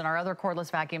presentations and our other cordless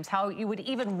vacuums, how you would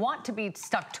even want to be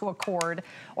stuck to a cord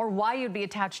or why you'd be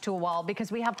attached to a wall,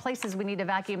 because we have places we need to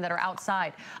vacuum that are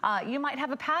outside. You might have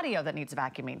a patio that needs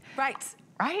vacuuming. Right.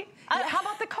 Right? Yeah. How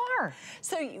about the car?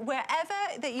 So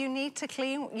wherever that you need to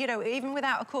clean, you know, even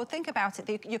without a cord, think about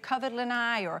it, your covered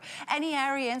lanai or any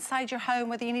area inside your home,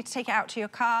 whether you need to take it out to your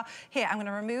car. Here, I'm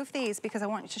gonna remove these because I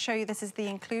want to show you this is the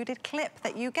included clip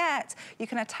that you get. You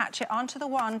can attach it onto the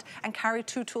wand and carry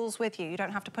 2 tools with you. You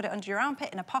don't have to put it under your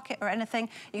armpit, in a pocket or anything.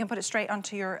 You can put it straight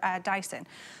onto your Dyson.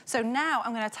 So now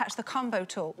I'm gonna attach the combo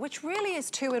tool, which really is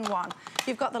 2 in 1.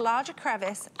 You've got the larger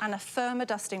crevice and a firmer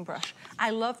dusting brush. I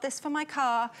love this for my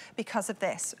car because of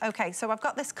this. Okay, so I've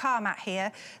got this car mat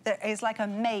here that is like a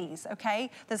maze, okay?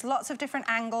 There's lots of different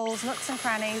angles, nooks and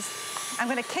crannies. I'm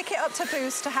gonna kick it up to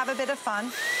boost to have a bit of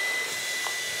fun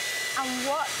and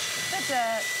watch the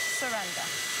dirt surrender.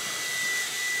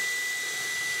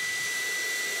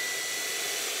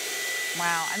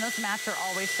 Wow, and those mats are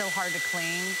always so hard to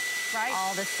clean. Right.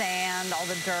 All the sand, all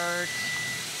the dirt,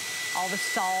 all the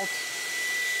salt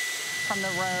from the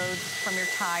roads, from your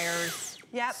tires.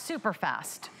 Yep. Super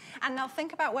fast. And now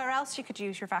think about where else you could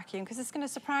use your vacuum, because it's going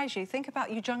to surprise you. Think about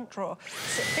your junk drawer.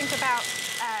 So think about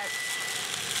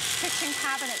kitchen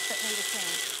cabinets that need a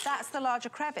clean. That's the larger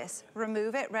crevice.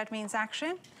 Remove it, red means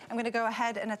action. I'm going to go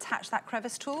ahead and attach that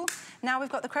crevice tool. Now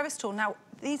we've got the crevice tool. Now,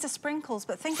 these are sprinkles,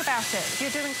 but think about it. If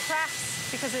you're doing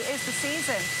crafts, because it is the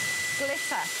season,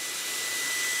 glitter,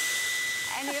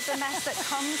 any of the mess that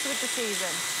comes with the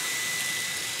season.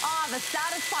 Ah, the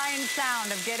satisfying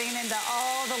sound of getting into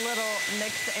all the little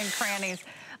nicks and crannies.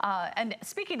 And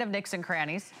speaking of nicks and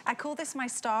crannies, I call this my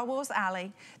Star Wars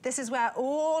alley. This is where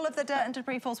all of the dirt and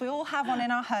debris falls. We all have one in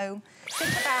our home.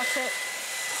 Think about it.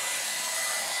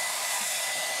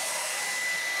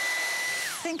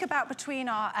 Think about between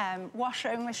our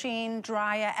washing machine,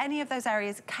 dryer, any of those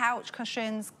areas, couch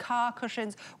cushions, car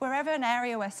cushions, wherever an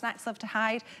area where snacks love to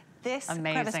hide, this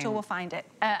crevice tool will find it.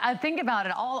 Think about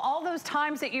it, all those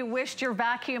times that you wished your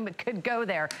vacuum could go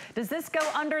there. Does this go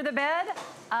under the bed?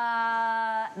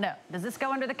 No. Does this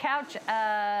go under the couch?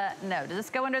 No. Does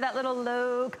this go under that little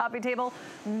low coffee table?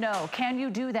 No. Can you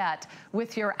do that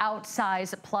with your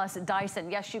Outsize Plus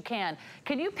Dyson? Yes, you can.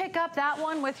 Can you pick up that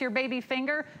one with your baby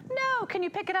finger? No. Can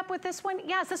you pick it up with this one?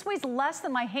 Yes, this weighs less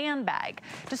than my handbag,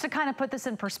 just to kind of put this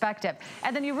in perspective.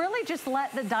 And then you really just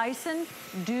let the Dyson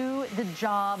do the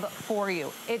job for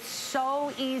you. It's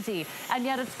so easy, and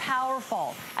yet it's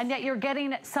powerful. And yet you're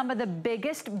getting some of the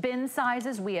biggest bin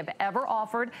sizes we have ever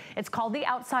offered. It's called the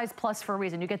Outsize Plus for a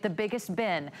reason. You get the biggest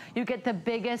bin. You get the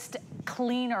biggest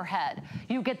cleaner head.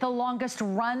 You get the longest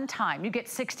run time. You get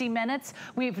 60 minutes.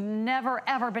 We've never,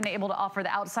 ever been able to offer the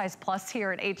Outsize Plus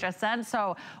here at HSN.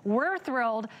 So we're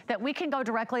thrilled that we can go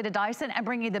directly to Dyson and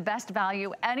bring you the best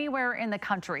value anywhere in the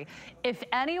country. If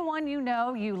anyone you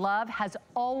know, you love, has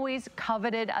always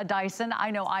coveted a Dyson,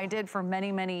 I know I did for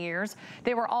many, many years,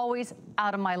 they were always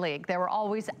out of my league. They were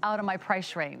always out of my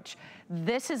price range.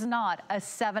 This is not a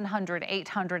 $700,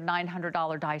 $800,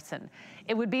 $900 Dyson.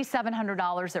 It would be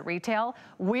 $700 at retail.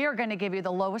 We are gonna give you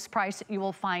the lowest price you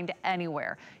will find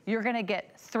anywhere. You're gonna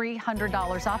get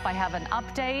 $300 off. I have an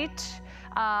update.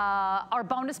 Our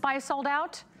bonus buy is sold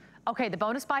out. Okay, the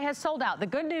bonus buy has sold out. The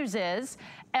good news is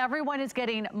everyone is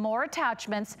getting more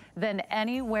attachments than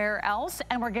anywhere else,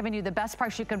 and we're giving you the best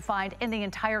price you can find in the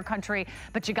entire country.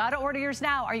 But you gotta order yours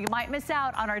now or you might miss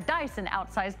out on our Dyson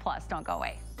Outsize Plus. Don't go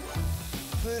away.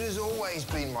 Food has always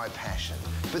been my passion,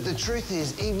 but the truth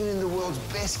is, even in the world's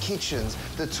best kitchens,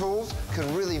 the tools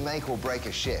can really make or break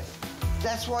a chef.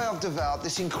 That's why I've developed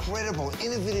this incredible,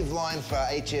 innovative line for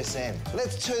HSN.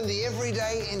 Let's turn the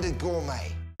everyday into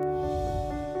gourmet.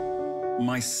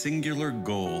 My singular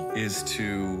goal is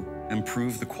to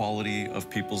improve the quality of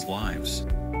people's lives.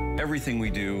 Everything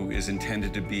we do is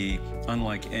intended to be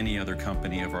unlike any other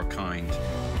company of our kind.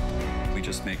 We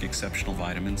just make exceptional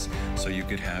vitamins so you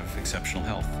could have exceptional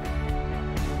health.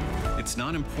 It's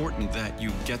not important that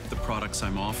you get the products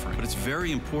I'm offering, but it's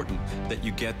very important that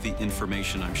you get the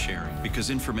information I'm sharing, because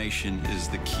information is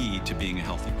the key to being a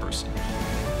healthy person.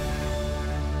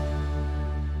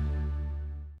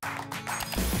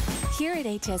 Here at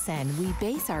HSN, we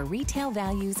base our retail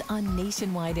values on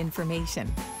nationwide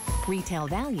information. Retail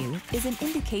value is an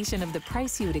indication of the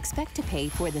price you would expect to pay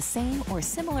for the same or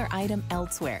similar item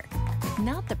elsewhere,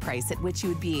 not the price at which you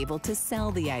would be able to sell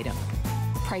the item.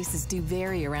 Prices do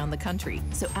vary around the country,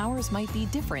 so ours might be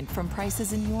different from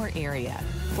prices in your area.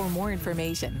 For more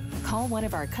information, call one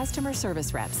of our customer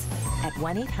service reps at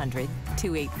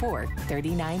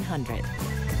 1-800-284-3900.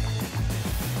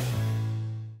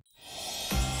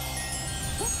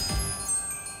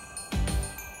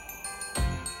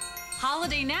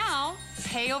 Holiday now,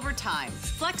 pay over time.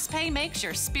 FlexPay makes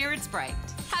your spirits bright.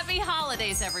 Happy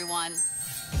holidays, everyone.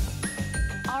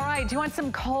 All right, do you want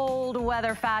some cold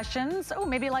weather fashions? Oh,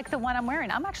 maybe like the one I'm wearing.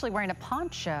 I'm actually wearing a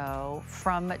poncho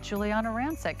from Juliana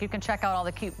Rancic. You can check out all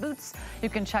the cute boots. You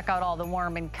can check out all the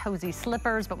warm and cozy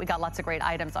slippers, but we got lots of great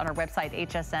items on our website,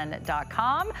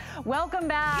 hsn.com. Welcome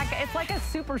back. It's like a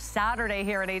super Saturday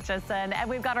here at HSN, and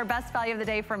we've got our best value of the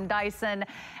day from Dyson.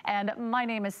 And my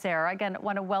name is Sarah. Again, I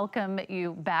want to welcome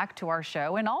you back to our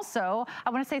show. And also, I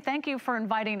want to say thank you for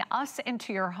inviting us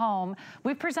into your home.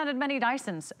 We've presented many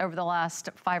Dysons over the last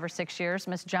 5 or 6 years,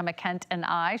 Miss Gemma Kent and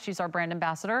I. She's our brand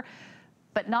ambassador.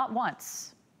 But not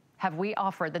once have we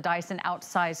offered the Dyson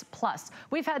Outsize Plus.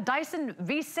 We've had Dyson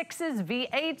V6s,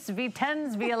 V8s,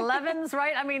 V10s, V11s,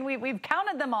 right? I mean, we've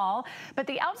counted them all. But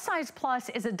the Outsize Plus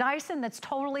is a Dyson that's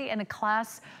totally in a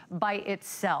class by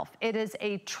itself. It is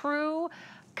a true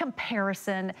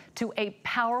comparison to a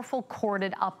powerful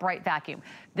corded upright vacuum.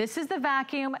 This is the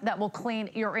vacuum that will clean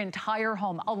your entire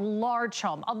home, a large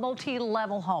home, a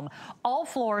multi-level home, all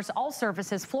floors, all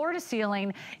surfaces, floor to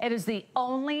ceiling. It is the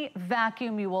only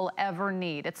vacuum you will ever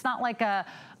need. It's not like a,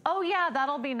 oh yeah,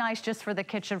 that'll be nice just for the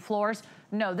kitchen floors.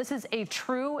 No, this is a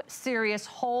true, serious,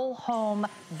 whole home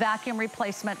vacuum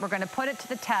replacement. We're gonna put it to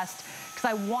the test because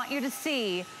I want you to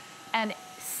see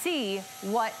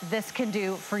what this can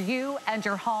do for you and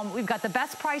your home. We've got the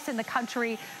best price in the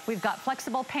country. We've got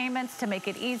flexible payments to make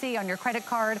it easy on your credit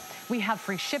card. We have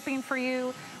free shipping for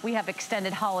you. We have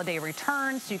extended holiday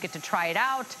returns, so you get to try it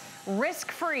out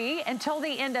risk-free until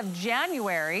the end of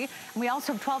January. And we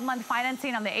also have 12-month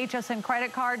financing on the HSN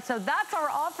credit card. So that's our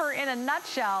offer in a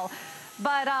nutshell.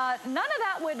 But none of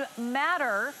that would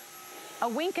matter, a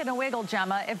wink and a wiggle,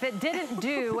 Gemma, if it didn't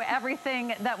do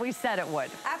everything that we said it would.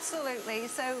 Absolutely.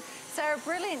 So Sarah,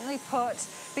 brilliantly put,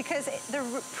 because the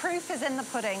proof is in the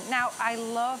pudding. Now, I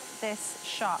love this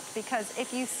shot because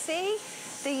if you see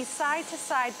the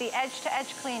side-to-side, the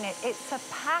edge-to-edge cleaner, it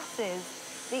surpasses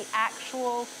the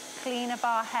actual cleaner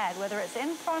bar head, whether it's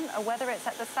in front or whether it's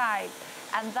at the side.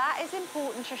 And that is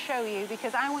important to show you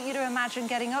because I want you to imagine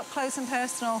getting up close and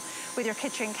personal with your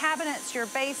kitchen cabinets, your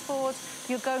baseboards.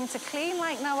 You're going to clean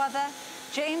like no other.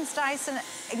 James Dyson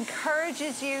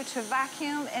encourages you to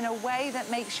vacuum in a way that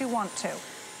makes you want to.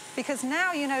 Because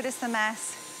now you notice the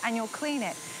mess and you'll clean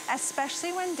it,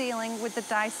 especially when dealing with the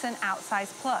Dyson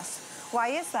Outsize Plus. Why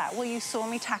is that? Well, you saw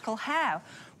me tackle hair.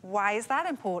 Why is that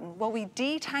important? Well, we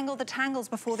detangle the tangles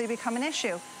before they become an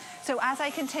issue. So as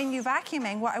I continue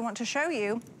vacuuming, what I want to show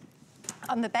you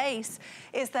on the base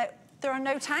is that there are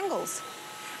no tangles.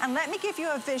 And let me give you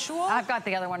a visual. I've got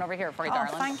the other one over here for you,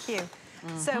 darling. Oh, thank you.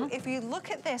 So if you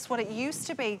look at this, what it used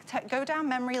to be, go down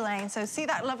memory lane. So see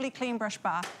that lovely clean brush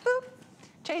bar? Boop.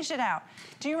 Changed it out.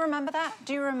 Do you remember that?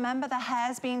 Do you remember the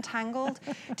hairs being tangled?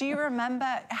 Do you remember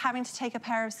having to take a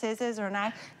pair of scissors or a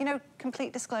knife? You know,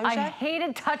 complete disclosure. I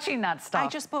hated touching that stuff. I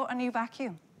just bought a new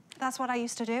vacuum. That's what I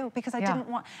used to do because I didn't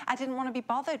want to be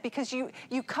bothered because you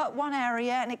cut one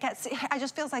area and it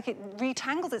just feels like it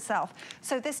retangles itself.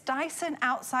 So this Dyson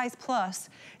Outsize Plus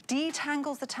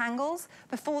detangles the tangles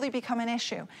before they become an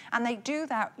issue. And they do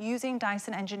that using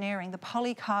Dyson engineering, the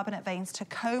polycarbonate veins to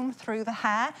comb through the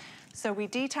hair. So we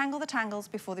detangle the tangles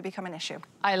before they become an issue.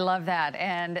 I love that.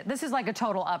 And this is like a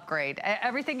total upgrade.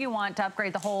 Everything you want to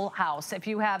upgrade the whole house. If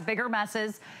you have bigger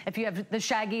messes, if you have the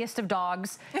shaggiest of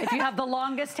dogs, if you have the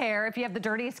longest hair, if you have the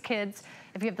dirtiest kids,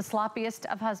 if you have the sloppiest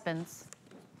of husbands.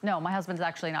 No, my husband's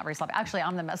actually not very sloppy. Actually,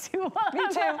 I'm the messy one. Me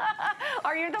too.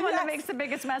 Are you the one that makes the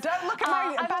biggest mess? Don't look at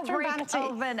my bathroom vanity.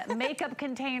 Oven, makeup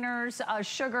containers,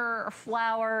 sugar,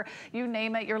 flour, you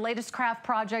name it, your latest craft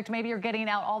project. Maybe you're getting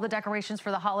out all the decorations for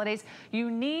the holidays.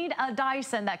 You need a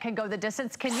Dyson that can go the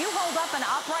distance. Can you hold up an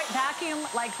upright vacuum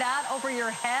like that over your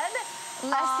head?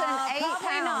 Less than 8 probably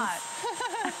pounds.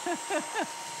 not.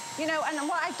 You know, and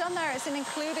what I've done there is an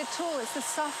included tool. It's the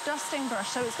soft dusting brush,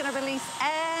 so it's going to release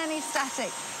any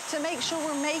static to make sure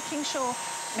we're making sure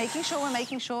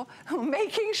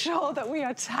that we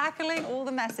are tackling all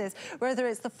the messes, whether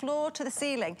it's the floor to the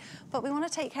ceiling. But we want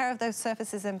to take care of those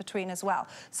surfaces in between as well.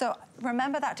 So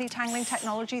remember that detangling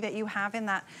technology that you have in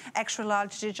that extra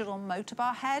large digital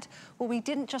Motorbar head? Well, we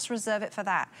didn't just reserve it for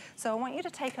that. So I want you to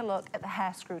take a look at the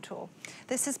hair screw tool.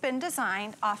 This has been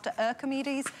designed after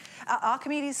Archimedes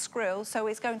screw, so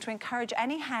it's going to encourage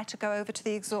any hair to go over to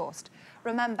the exhaust.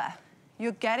 Remember,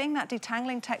 you're getting that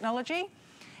detangling technology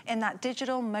in that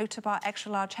digital Motorbar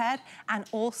extra large head and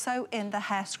also in the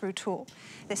hair screw tool.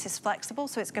 This is flexible,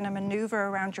 so it's going to maneuver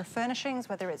around your furnishings,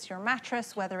 whether it's your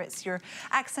mattress, whether it's your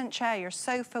accent chair, your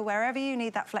sofa, wherever you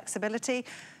need that flexibility.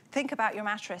 Think about your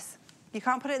mattress. You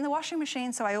can't put it in the washing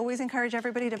machine, so I always encourage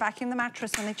everybody to vacuum the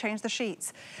mattress when they change the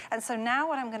sheets. And so now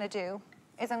what I'm going to do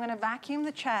is I'm going to vacuum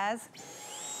the chairs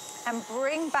and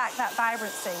bring back that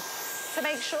vibrancy to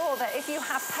make sure that if you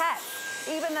have pets,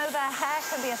 even though their hair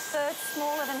can be a third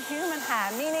smaller than human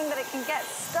hair, meaning that it can get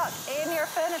stuck in your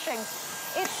furnishings,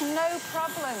 it's no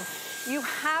problem. You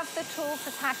have the tool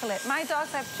to tackle it. My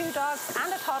dogs, I have 2 dogs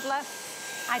and a toddler.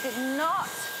 I did not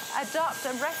adopt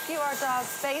and rescue our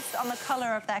dogs based on the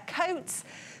color of their coats.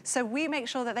 So we make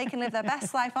sure that they can live their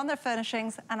best life on their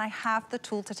furnishings, and I have the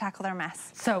tool to tackle their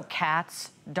mess. So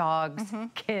cats, dogs,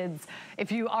 kids,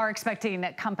 if you are expecting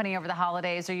company over the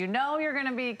holidays, or you know you're going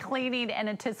to be cleaning in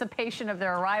anticipation of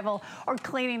their arrival or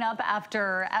cleaning up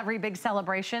after every big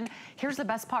celebration, here's the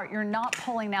best part. You're not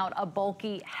pulling out a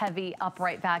bulky, heavy,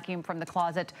 upright vacuum from the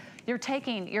closet. You're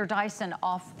taking your Dyson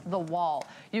off the wall.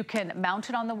 You can mount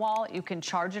it on the wall, you can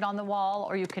charge it on the wall,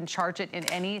 or you can charge it in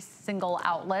any single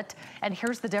outlet. And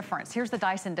here's the difference. Here's the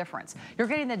Dyson difference. You're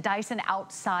getting the Dyson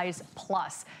Outsize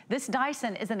Plus. This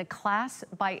Dyson is in a class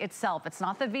by itself. It's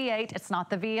not the V8, it's not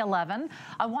the V11.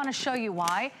 I want to show you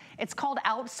why. It's called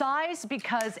Outsize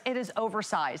because it is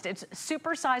oversized. It's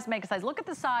supersized, mega size. Look at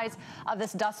the size of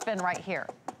this dustbin right here.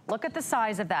 Look at the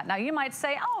size of that. Now you might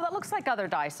say, oh, that looks like other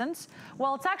Dysons.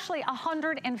 Well, it's actually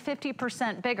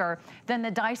 150% bigger than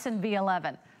the Dyson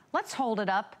V11. Let's hold it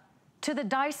up to the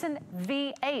Dyson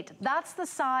V8. That's the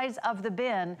size of the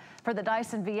bin for the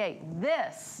Dyson V8.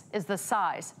 This is the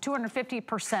size,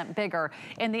 250% bigger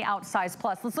in the Outsize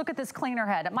Plus. Let's look at this cleaner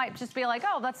head. It might just be like,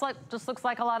 oh, that's like, just looks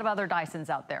like a lot of other Dysons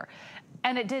out there.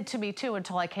 And it did to me too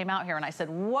until I came out here and I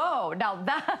said, whoa, now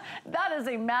that is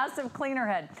a massive cleaner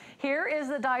head. Here is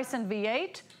the Dyson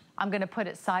V8. I'm gonna put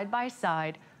it side by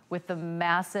side with the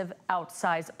massive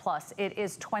Outsize Plus. It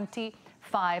is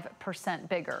 25%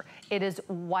 bigger. It is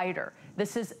wider.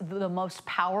 This is the most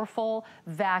powerful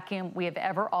vacuum we have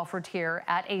ever offered here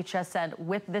at HSN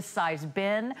with this size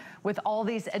bin, with all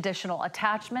these additional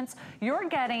attachments. You're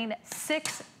getting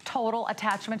 6 total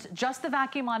attachments. Just the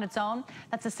vacuum on its own,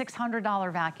 that's a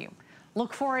 $600 vacuum.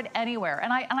 Look for it anywhere.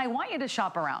 And I want you to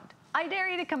shop around. I dare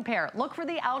you to compare. Look for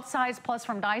the Outsize Plus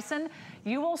from Dyson.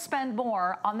 You will spend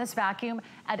more on this vacuum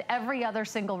at every other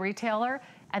single retailer,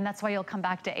 and that's why you'll come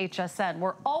back to HSN.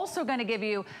 We're also gonna give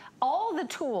you all the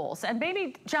tools, and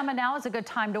maybe, Gemma, now is a good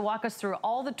time to walk us through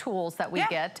all the tools that we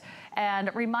get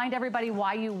and remind everybody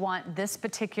why you want this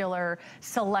particular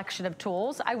selection of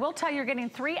tools. I will tell you, you're getting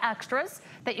 3 extras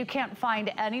that you can't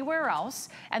find anywhere else,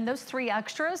 and those 3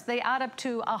 extras, they add up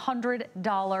to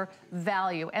 $100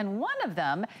 value, and one of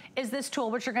them is this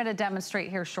tool, which you're gonna demonstrate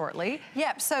here shortly.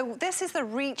 Yep, so this is the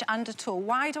Reach Under tool.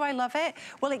 Why do I love it?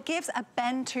 Well, it gives a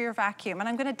bend to your vacuum, and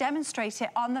I'm gonna demonstrate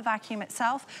it on the vacuum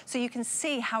itself so you can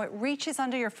see how it reaches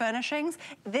under your furnishings.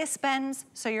 This bends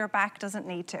so your back doesn't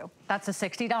need to. That's a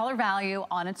 $60 value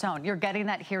on its own. You're getting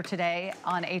that here today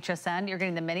on HSN. You're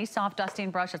getting the mini soft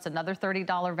dusting brush. That's another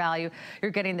 $30 value.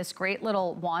 You're getting this great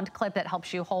little wand clip that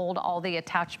helps you hold all the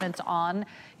attachments on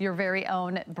your very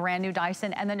own brand new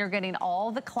Dyson. And then you're getting all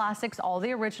the classics, all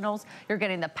the originals. You're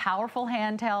getting the powerful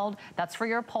handheld. That's for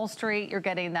your upholstery. You're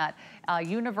getting that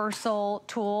universal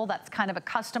tool. That's kind of a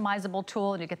customizable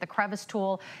tool. And you get the Crevice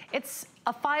tool. It's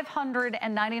a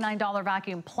 $599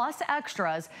 vacuum plus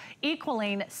extras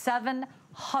equaling $700.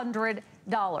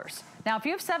 Now, if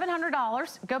you have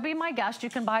 $700, go be my guest.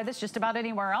 You can buy this just about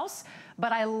anywhere else,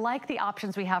 but I like the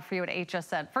options we have for you at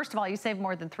HSN. First of all, you save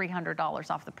more than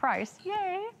 $300 off the price.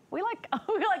 Yay. We like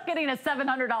getting a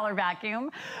 $700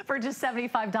 vacuum for just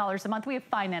 $75 a month. We have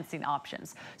financing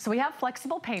options. So we have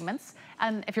flexible payments,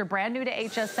 and if you're brand new to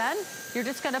HSN, you're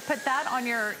just gonna put that on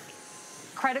your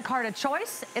credit card of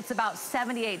choice. It's about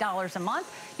 $78 a month.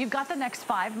 You've got the next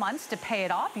 5 months to pay it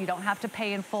off. You don't have to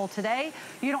pay in full today.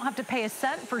 You don't have to pay a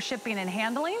cent for shipping and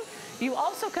handling. You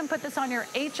also can put this on your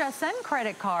HSN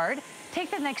credit card, take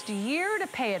the next year to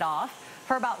pay it off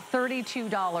for about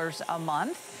 $32 a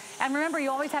month. And remember,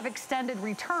 you always have extended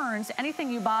returns.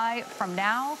 Anything you buy from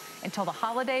now until the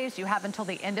holidays, you have until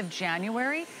the end of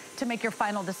January to make your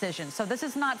final decision. So this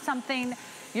is not something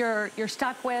you're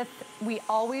stuck with. We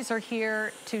always are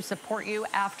here to support you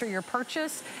after your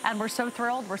purchase, and we're so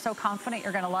thrilled, we're so confident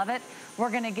you're gonna love it.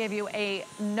 We're gonna give you a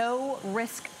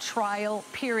no-risk trial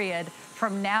period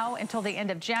from now until the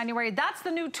end of January. That's the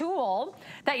new tool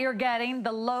that you're getting,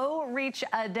 the Lowreach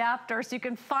adapter, so you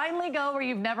can finally go where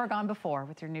you've never gone before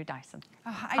with your new Dyson.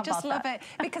 Oh, I just love it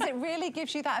because it really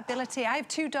gives you that ability. I have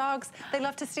 2 dogs. They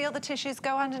love to steal the tissues,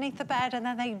 go underneath the bed, and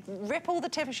then they rip all the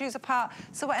tissues apart.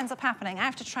 So what ends up happening? I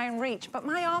have to try and reach, but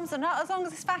my arms are not as long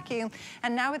as this vacuum.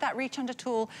 And now with that Reach Under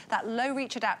tool, that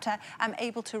Lowreach adapter, I'm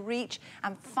able to reach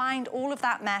and find all of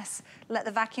that mess, let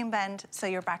the vacuum bend so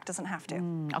your back doesn't have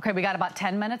to. Okay, we got about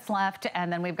 10 minutes left,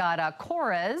 and then we've got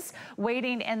Cora's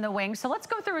waiting in the wings. So let's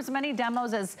go through as many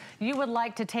demos as you would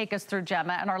like to take us through,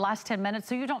 Gemma, in our last 10 minutes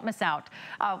so you don't miss out.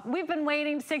 We've been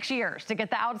waiting 6 years to get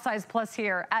the Outsize Plus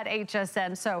here at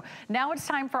HSN. So now it's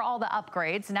time for all the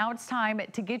upgrades. Now it's time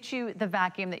to get you the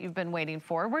vacuum that you've been waiting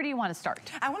for. Where do you want to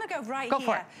start? I want to go right here. Go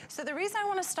for it. So the reason I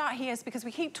want to start here is because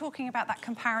we keep talking about that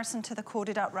comparison to the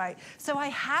corded upright. So I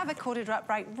have a corded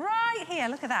upright right here.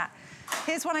 Look at that.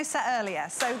 Here's one I set earlier.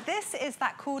 So this is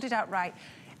that corded upright.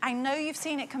 I know you've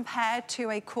seen it compared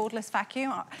to a cordless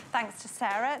vacuum, thanks to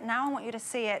Sarah. Now I want you to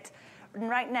see it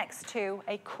right next to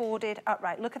a corded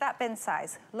upright. Look at that bin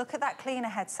size. Look at that cleaner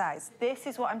head size. This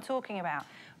is what I'm talking about.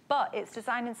 But it's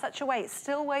designed in such a way, it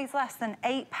still weighs less than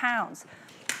 8 pounds.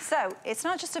 So it's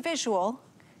not just a visual,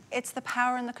 it's the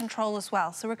power and the control as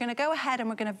well. So we're gonna go ahead and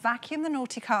we're gonna vacuum the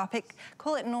naughty carpet.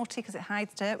 Call it naughty because it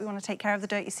hides dirt. We wanna take care of the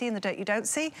dirt you see and the dirt you don't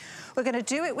see. We're gonna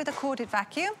do it with a corded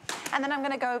vacuum, and then I'm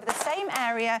gonna go over the same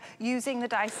area using the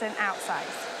Dyson Outsize.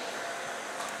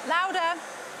 Louder.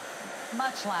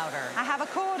 Much louder. I have a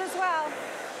cord as well.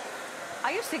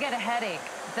 I used to get a headache,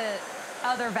 the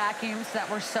other vacuums that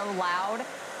were so loud.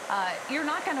 You're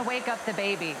not gonna wake up the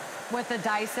baby with the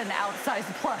Dyson Outsize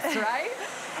Plus, right?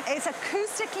 It's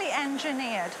acoustically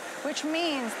engineered, which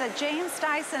means that James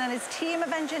Dyson and his team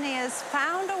of engineers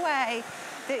found a way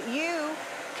that you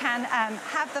can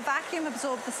have the vacuum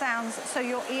absorb the sounds so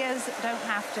your ears don't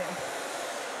have to.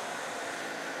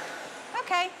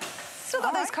 Okay, still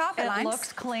got those carpet lines. It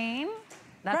looks clean.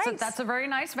 That's a very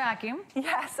nice vacuum.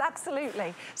 Yes,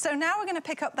 absolutely. So now we're going to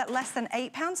pick up that less than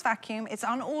 8 pounds vacuum. It's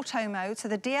on auto mode, so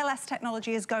the DLS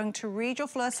technology is going to read your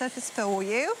floor surface for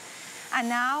you. And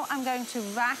now I'm going to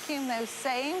vacuum those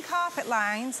same carpet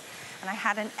lines. And I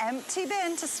had an empty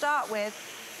bin to start with.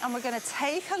 And we're going to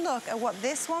take a look at what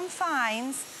this one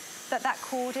finds that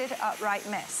corded upright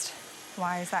missed.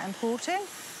 Why is that important?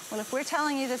 Well, if we're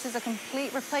telling you this is a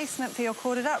complete replacement for your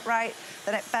corded upright,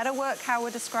 then it better work how we're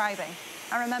describing.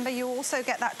 And remember, you also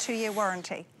get that 2-year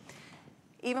warranty,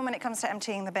 even when it comes to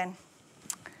emptying the bin.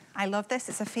 I love this.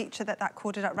 It's a feature that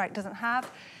corded upright doesn't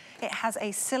have. It has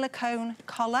a silicone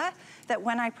collar that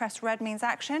when I press red means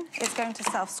action, it's going to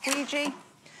self-squeegee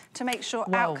to make sure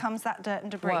out comes that dirt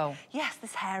and debris. Yes,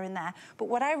 there's hair in there. But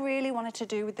what I really wanted to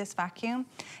do with this vacuum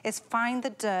is find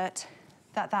the dirt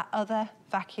that other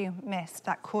vacuum missed,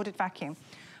 that corded vacuum.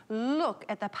 Look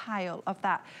at the pile of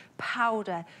that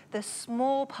powder, the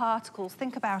small particles.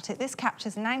 Think about it. This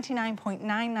captures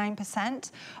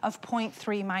 99.99% of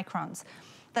 0.3 microns.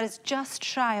 That is just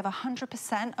shy of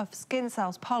 100% of skin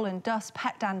cells, pollen, dust,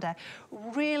 pet dander,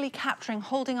 really capturing,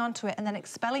 holding onto it, and then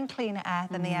expelling cleaner air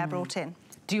than the air brought in.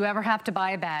 Do you ever have to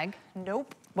buy a bag?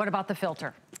 Nope. What about the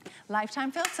filter?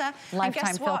 Lifetime filter.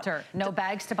 Lifetime filter. No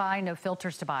bags to buy, no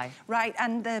filters to buy. Right,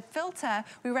 and the filter,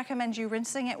 we recommend you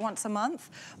rinsing it once a month,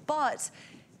 but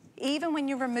even when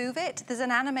you remove it, there's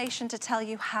an animation to tell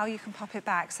you how you can pop it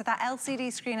back. So that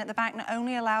LCD screen at the back not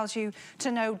only allows you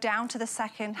to know down to the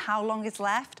second how long is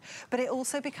left, but it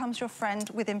also becomes your friend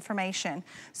with information.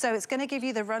 So it's gonna give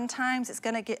you the run times, it's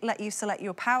gonna let you select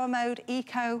your power mode,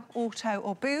 eco, auto,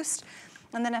 or boost.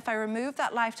 And then if I remove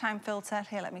that lifetime filter,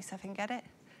 here, let me see if I can get it.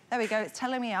 There we go, it's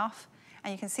telling me off.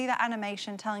 And you can see that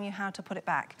animation telling you how to put it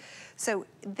back. So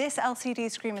this LCD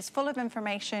screen is full of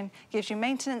information, gives you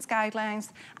maintenance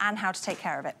guidelines and how to take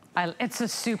care of it. It's a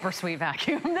super sweet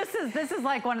vacuum. This is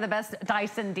like one of the best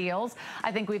Dyson deals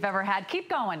I think we've ever had. Keep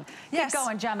going. Keep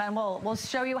going, Gemma, and we'll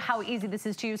show you how easy this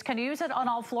is to use. Can you use it on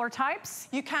all floor types?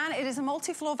 You can. It is a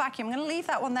multi-floor vacuum. I'm going to leave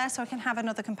that one there so I can have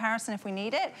another comparison if we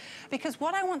need it. Because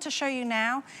what I want to show you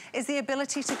now is the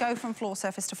ability to go from floor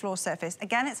surface to floor surface.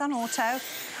 Again, it's on auto.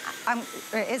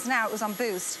 It is now, it was on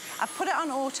boost. I've put it on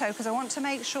auto because I want to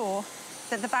make sure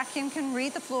that the vacuum can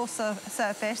read the floor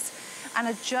surface and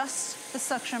adjust the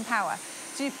suction power.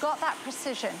 So you've got that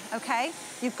precision, okay?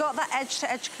 You've got that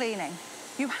edge-to-edge cleaning.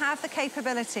 You have the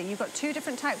capability. You've got two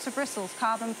different types of bristles,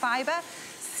 carbon fiber,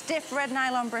 stiff red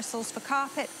nylon bristles for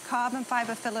carpet, carbon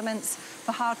fiber filaments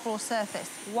for hard floor surface.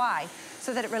 Why?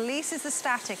 So that it releases the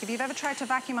static. If you've ever tried to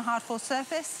vacuum a hard floor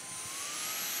surface,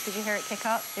 did you hear it kick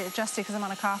up? It adjusted because I'm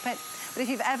on a carpet. But if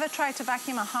you've ever tried to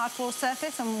vacuum a hard floor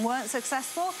surface and weren't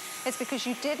successful, it's because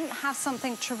you didn't have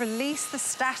something to release the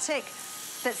static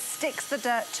that sticks the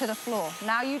dirt to the floor.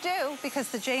 Now you do, because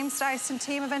the James Dyson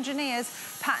team of engineers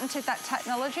patented that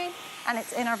technology, and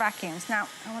it's in our vacuums. Now,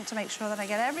 I want to make sure that I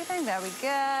get everything. There we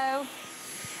go.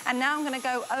 And now I'm gonna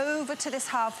go over to this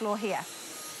hard floor here,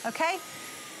 okay?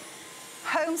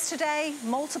 Homes today,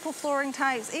 multiple flooring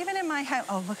types, even in my home.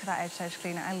 Oh, look at that edge-to-edge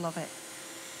cleaner, I love it.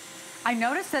 I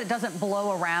noticed that it doesn't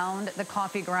blow around the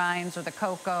coffee grinds or the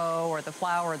cocoa or the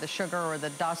flour or the sugar or the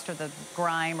dust or the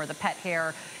grime or the pet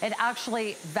hair. It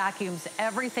actually vacuums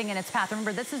everything in its path.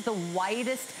 Remember, this is the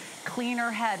widest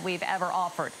cleaner head we've ever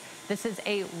offered. This is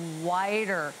a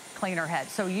wider cleaner head.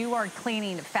 So you are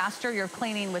cleaning faster, you're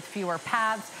cleaning with fewer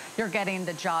paths, you're getting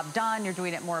the job done, you're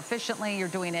doing it more efficiently, you're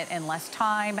doing it in less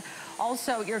time.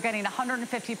 Also, you're getting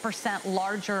 150%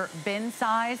 larger bin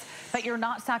size, but you're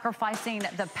not sacrificing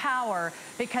the power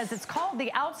because it's called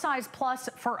the Outsize Plus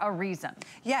for a reason.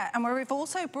 Yeah, and we've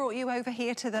also brought you over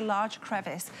here to the large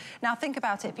crevice. Now think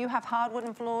about it, if you have hard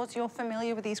wooden floors, you're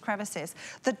familiar with these crevices.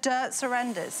 The dirt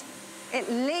surrenders. It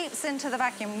leaps into the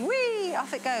vacuum, whee,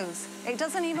 off it goes. It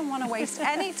doesn't even want to waste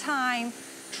any time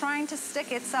trying to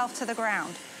stick itself to the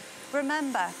ground.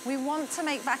 Remember, we want to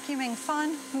make vacuuming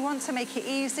fun, we want to make it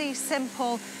easy,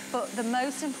 simple, but the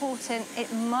most important,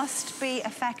 it must be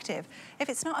effective. If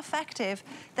it's not effective,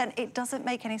 then it doesn't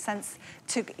make any sense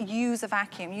to use a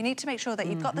vacuum. You need to make sure that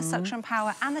you've got the suction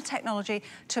power and the technology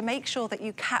to make sure that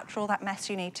you capture all that mess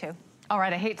you need to. All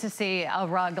right, I hate to see a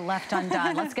rug left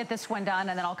undone. Let's get this one done,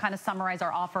 and then I'll kind of summarize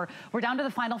our offer. We're down to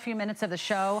the final few minutes of the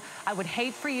show. I would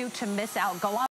hate for you to miss out. Go on.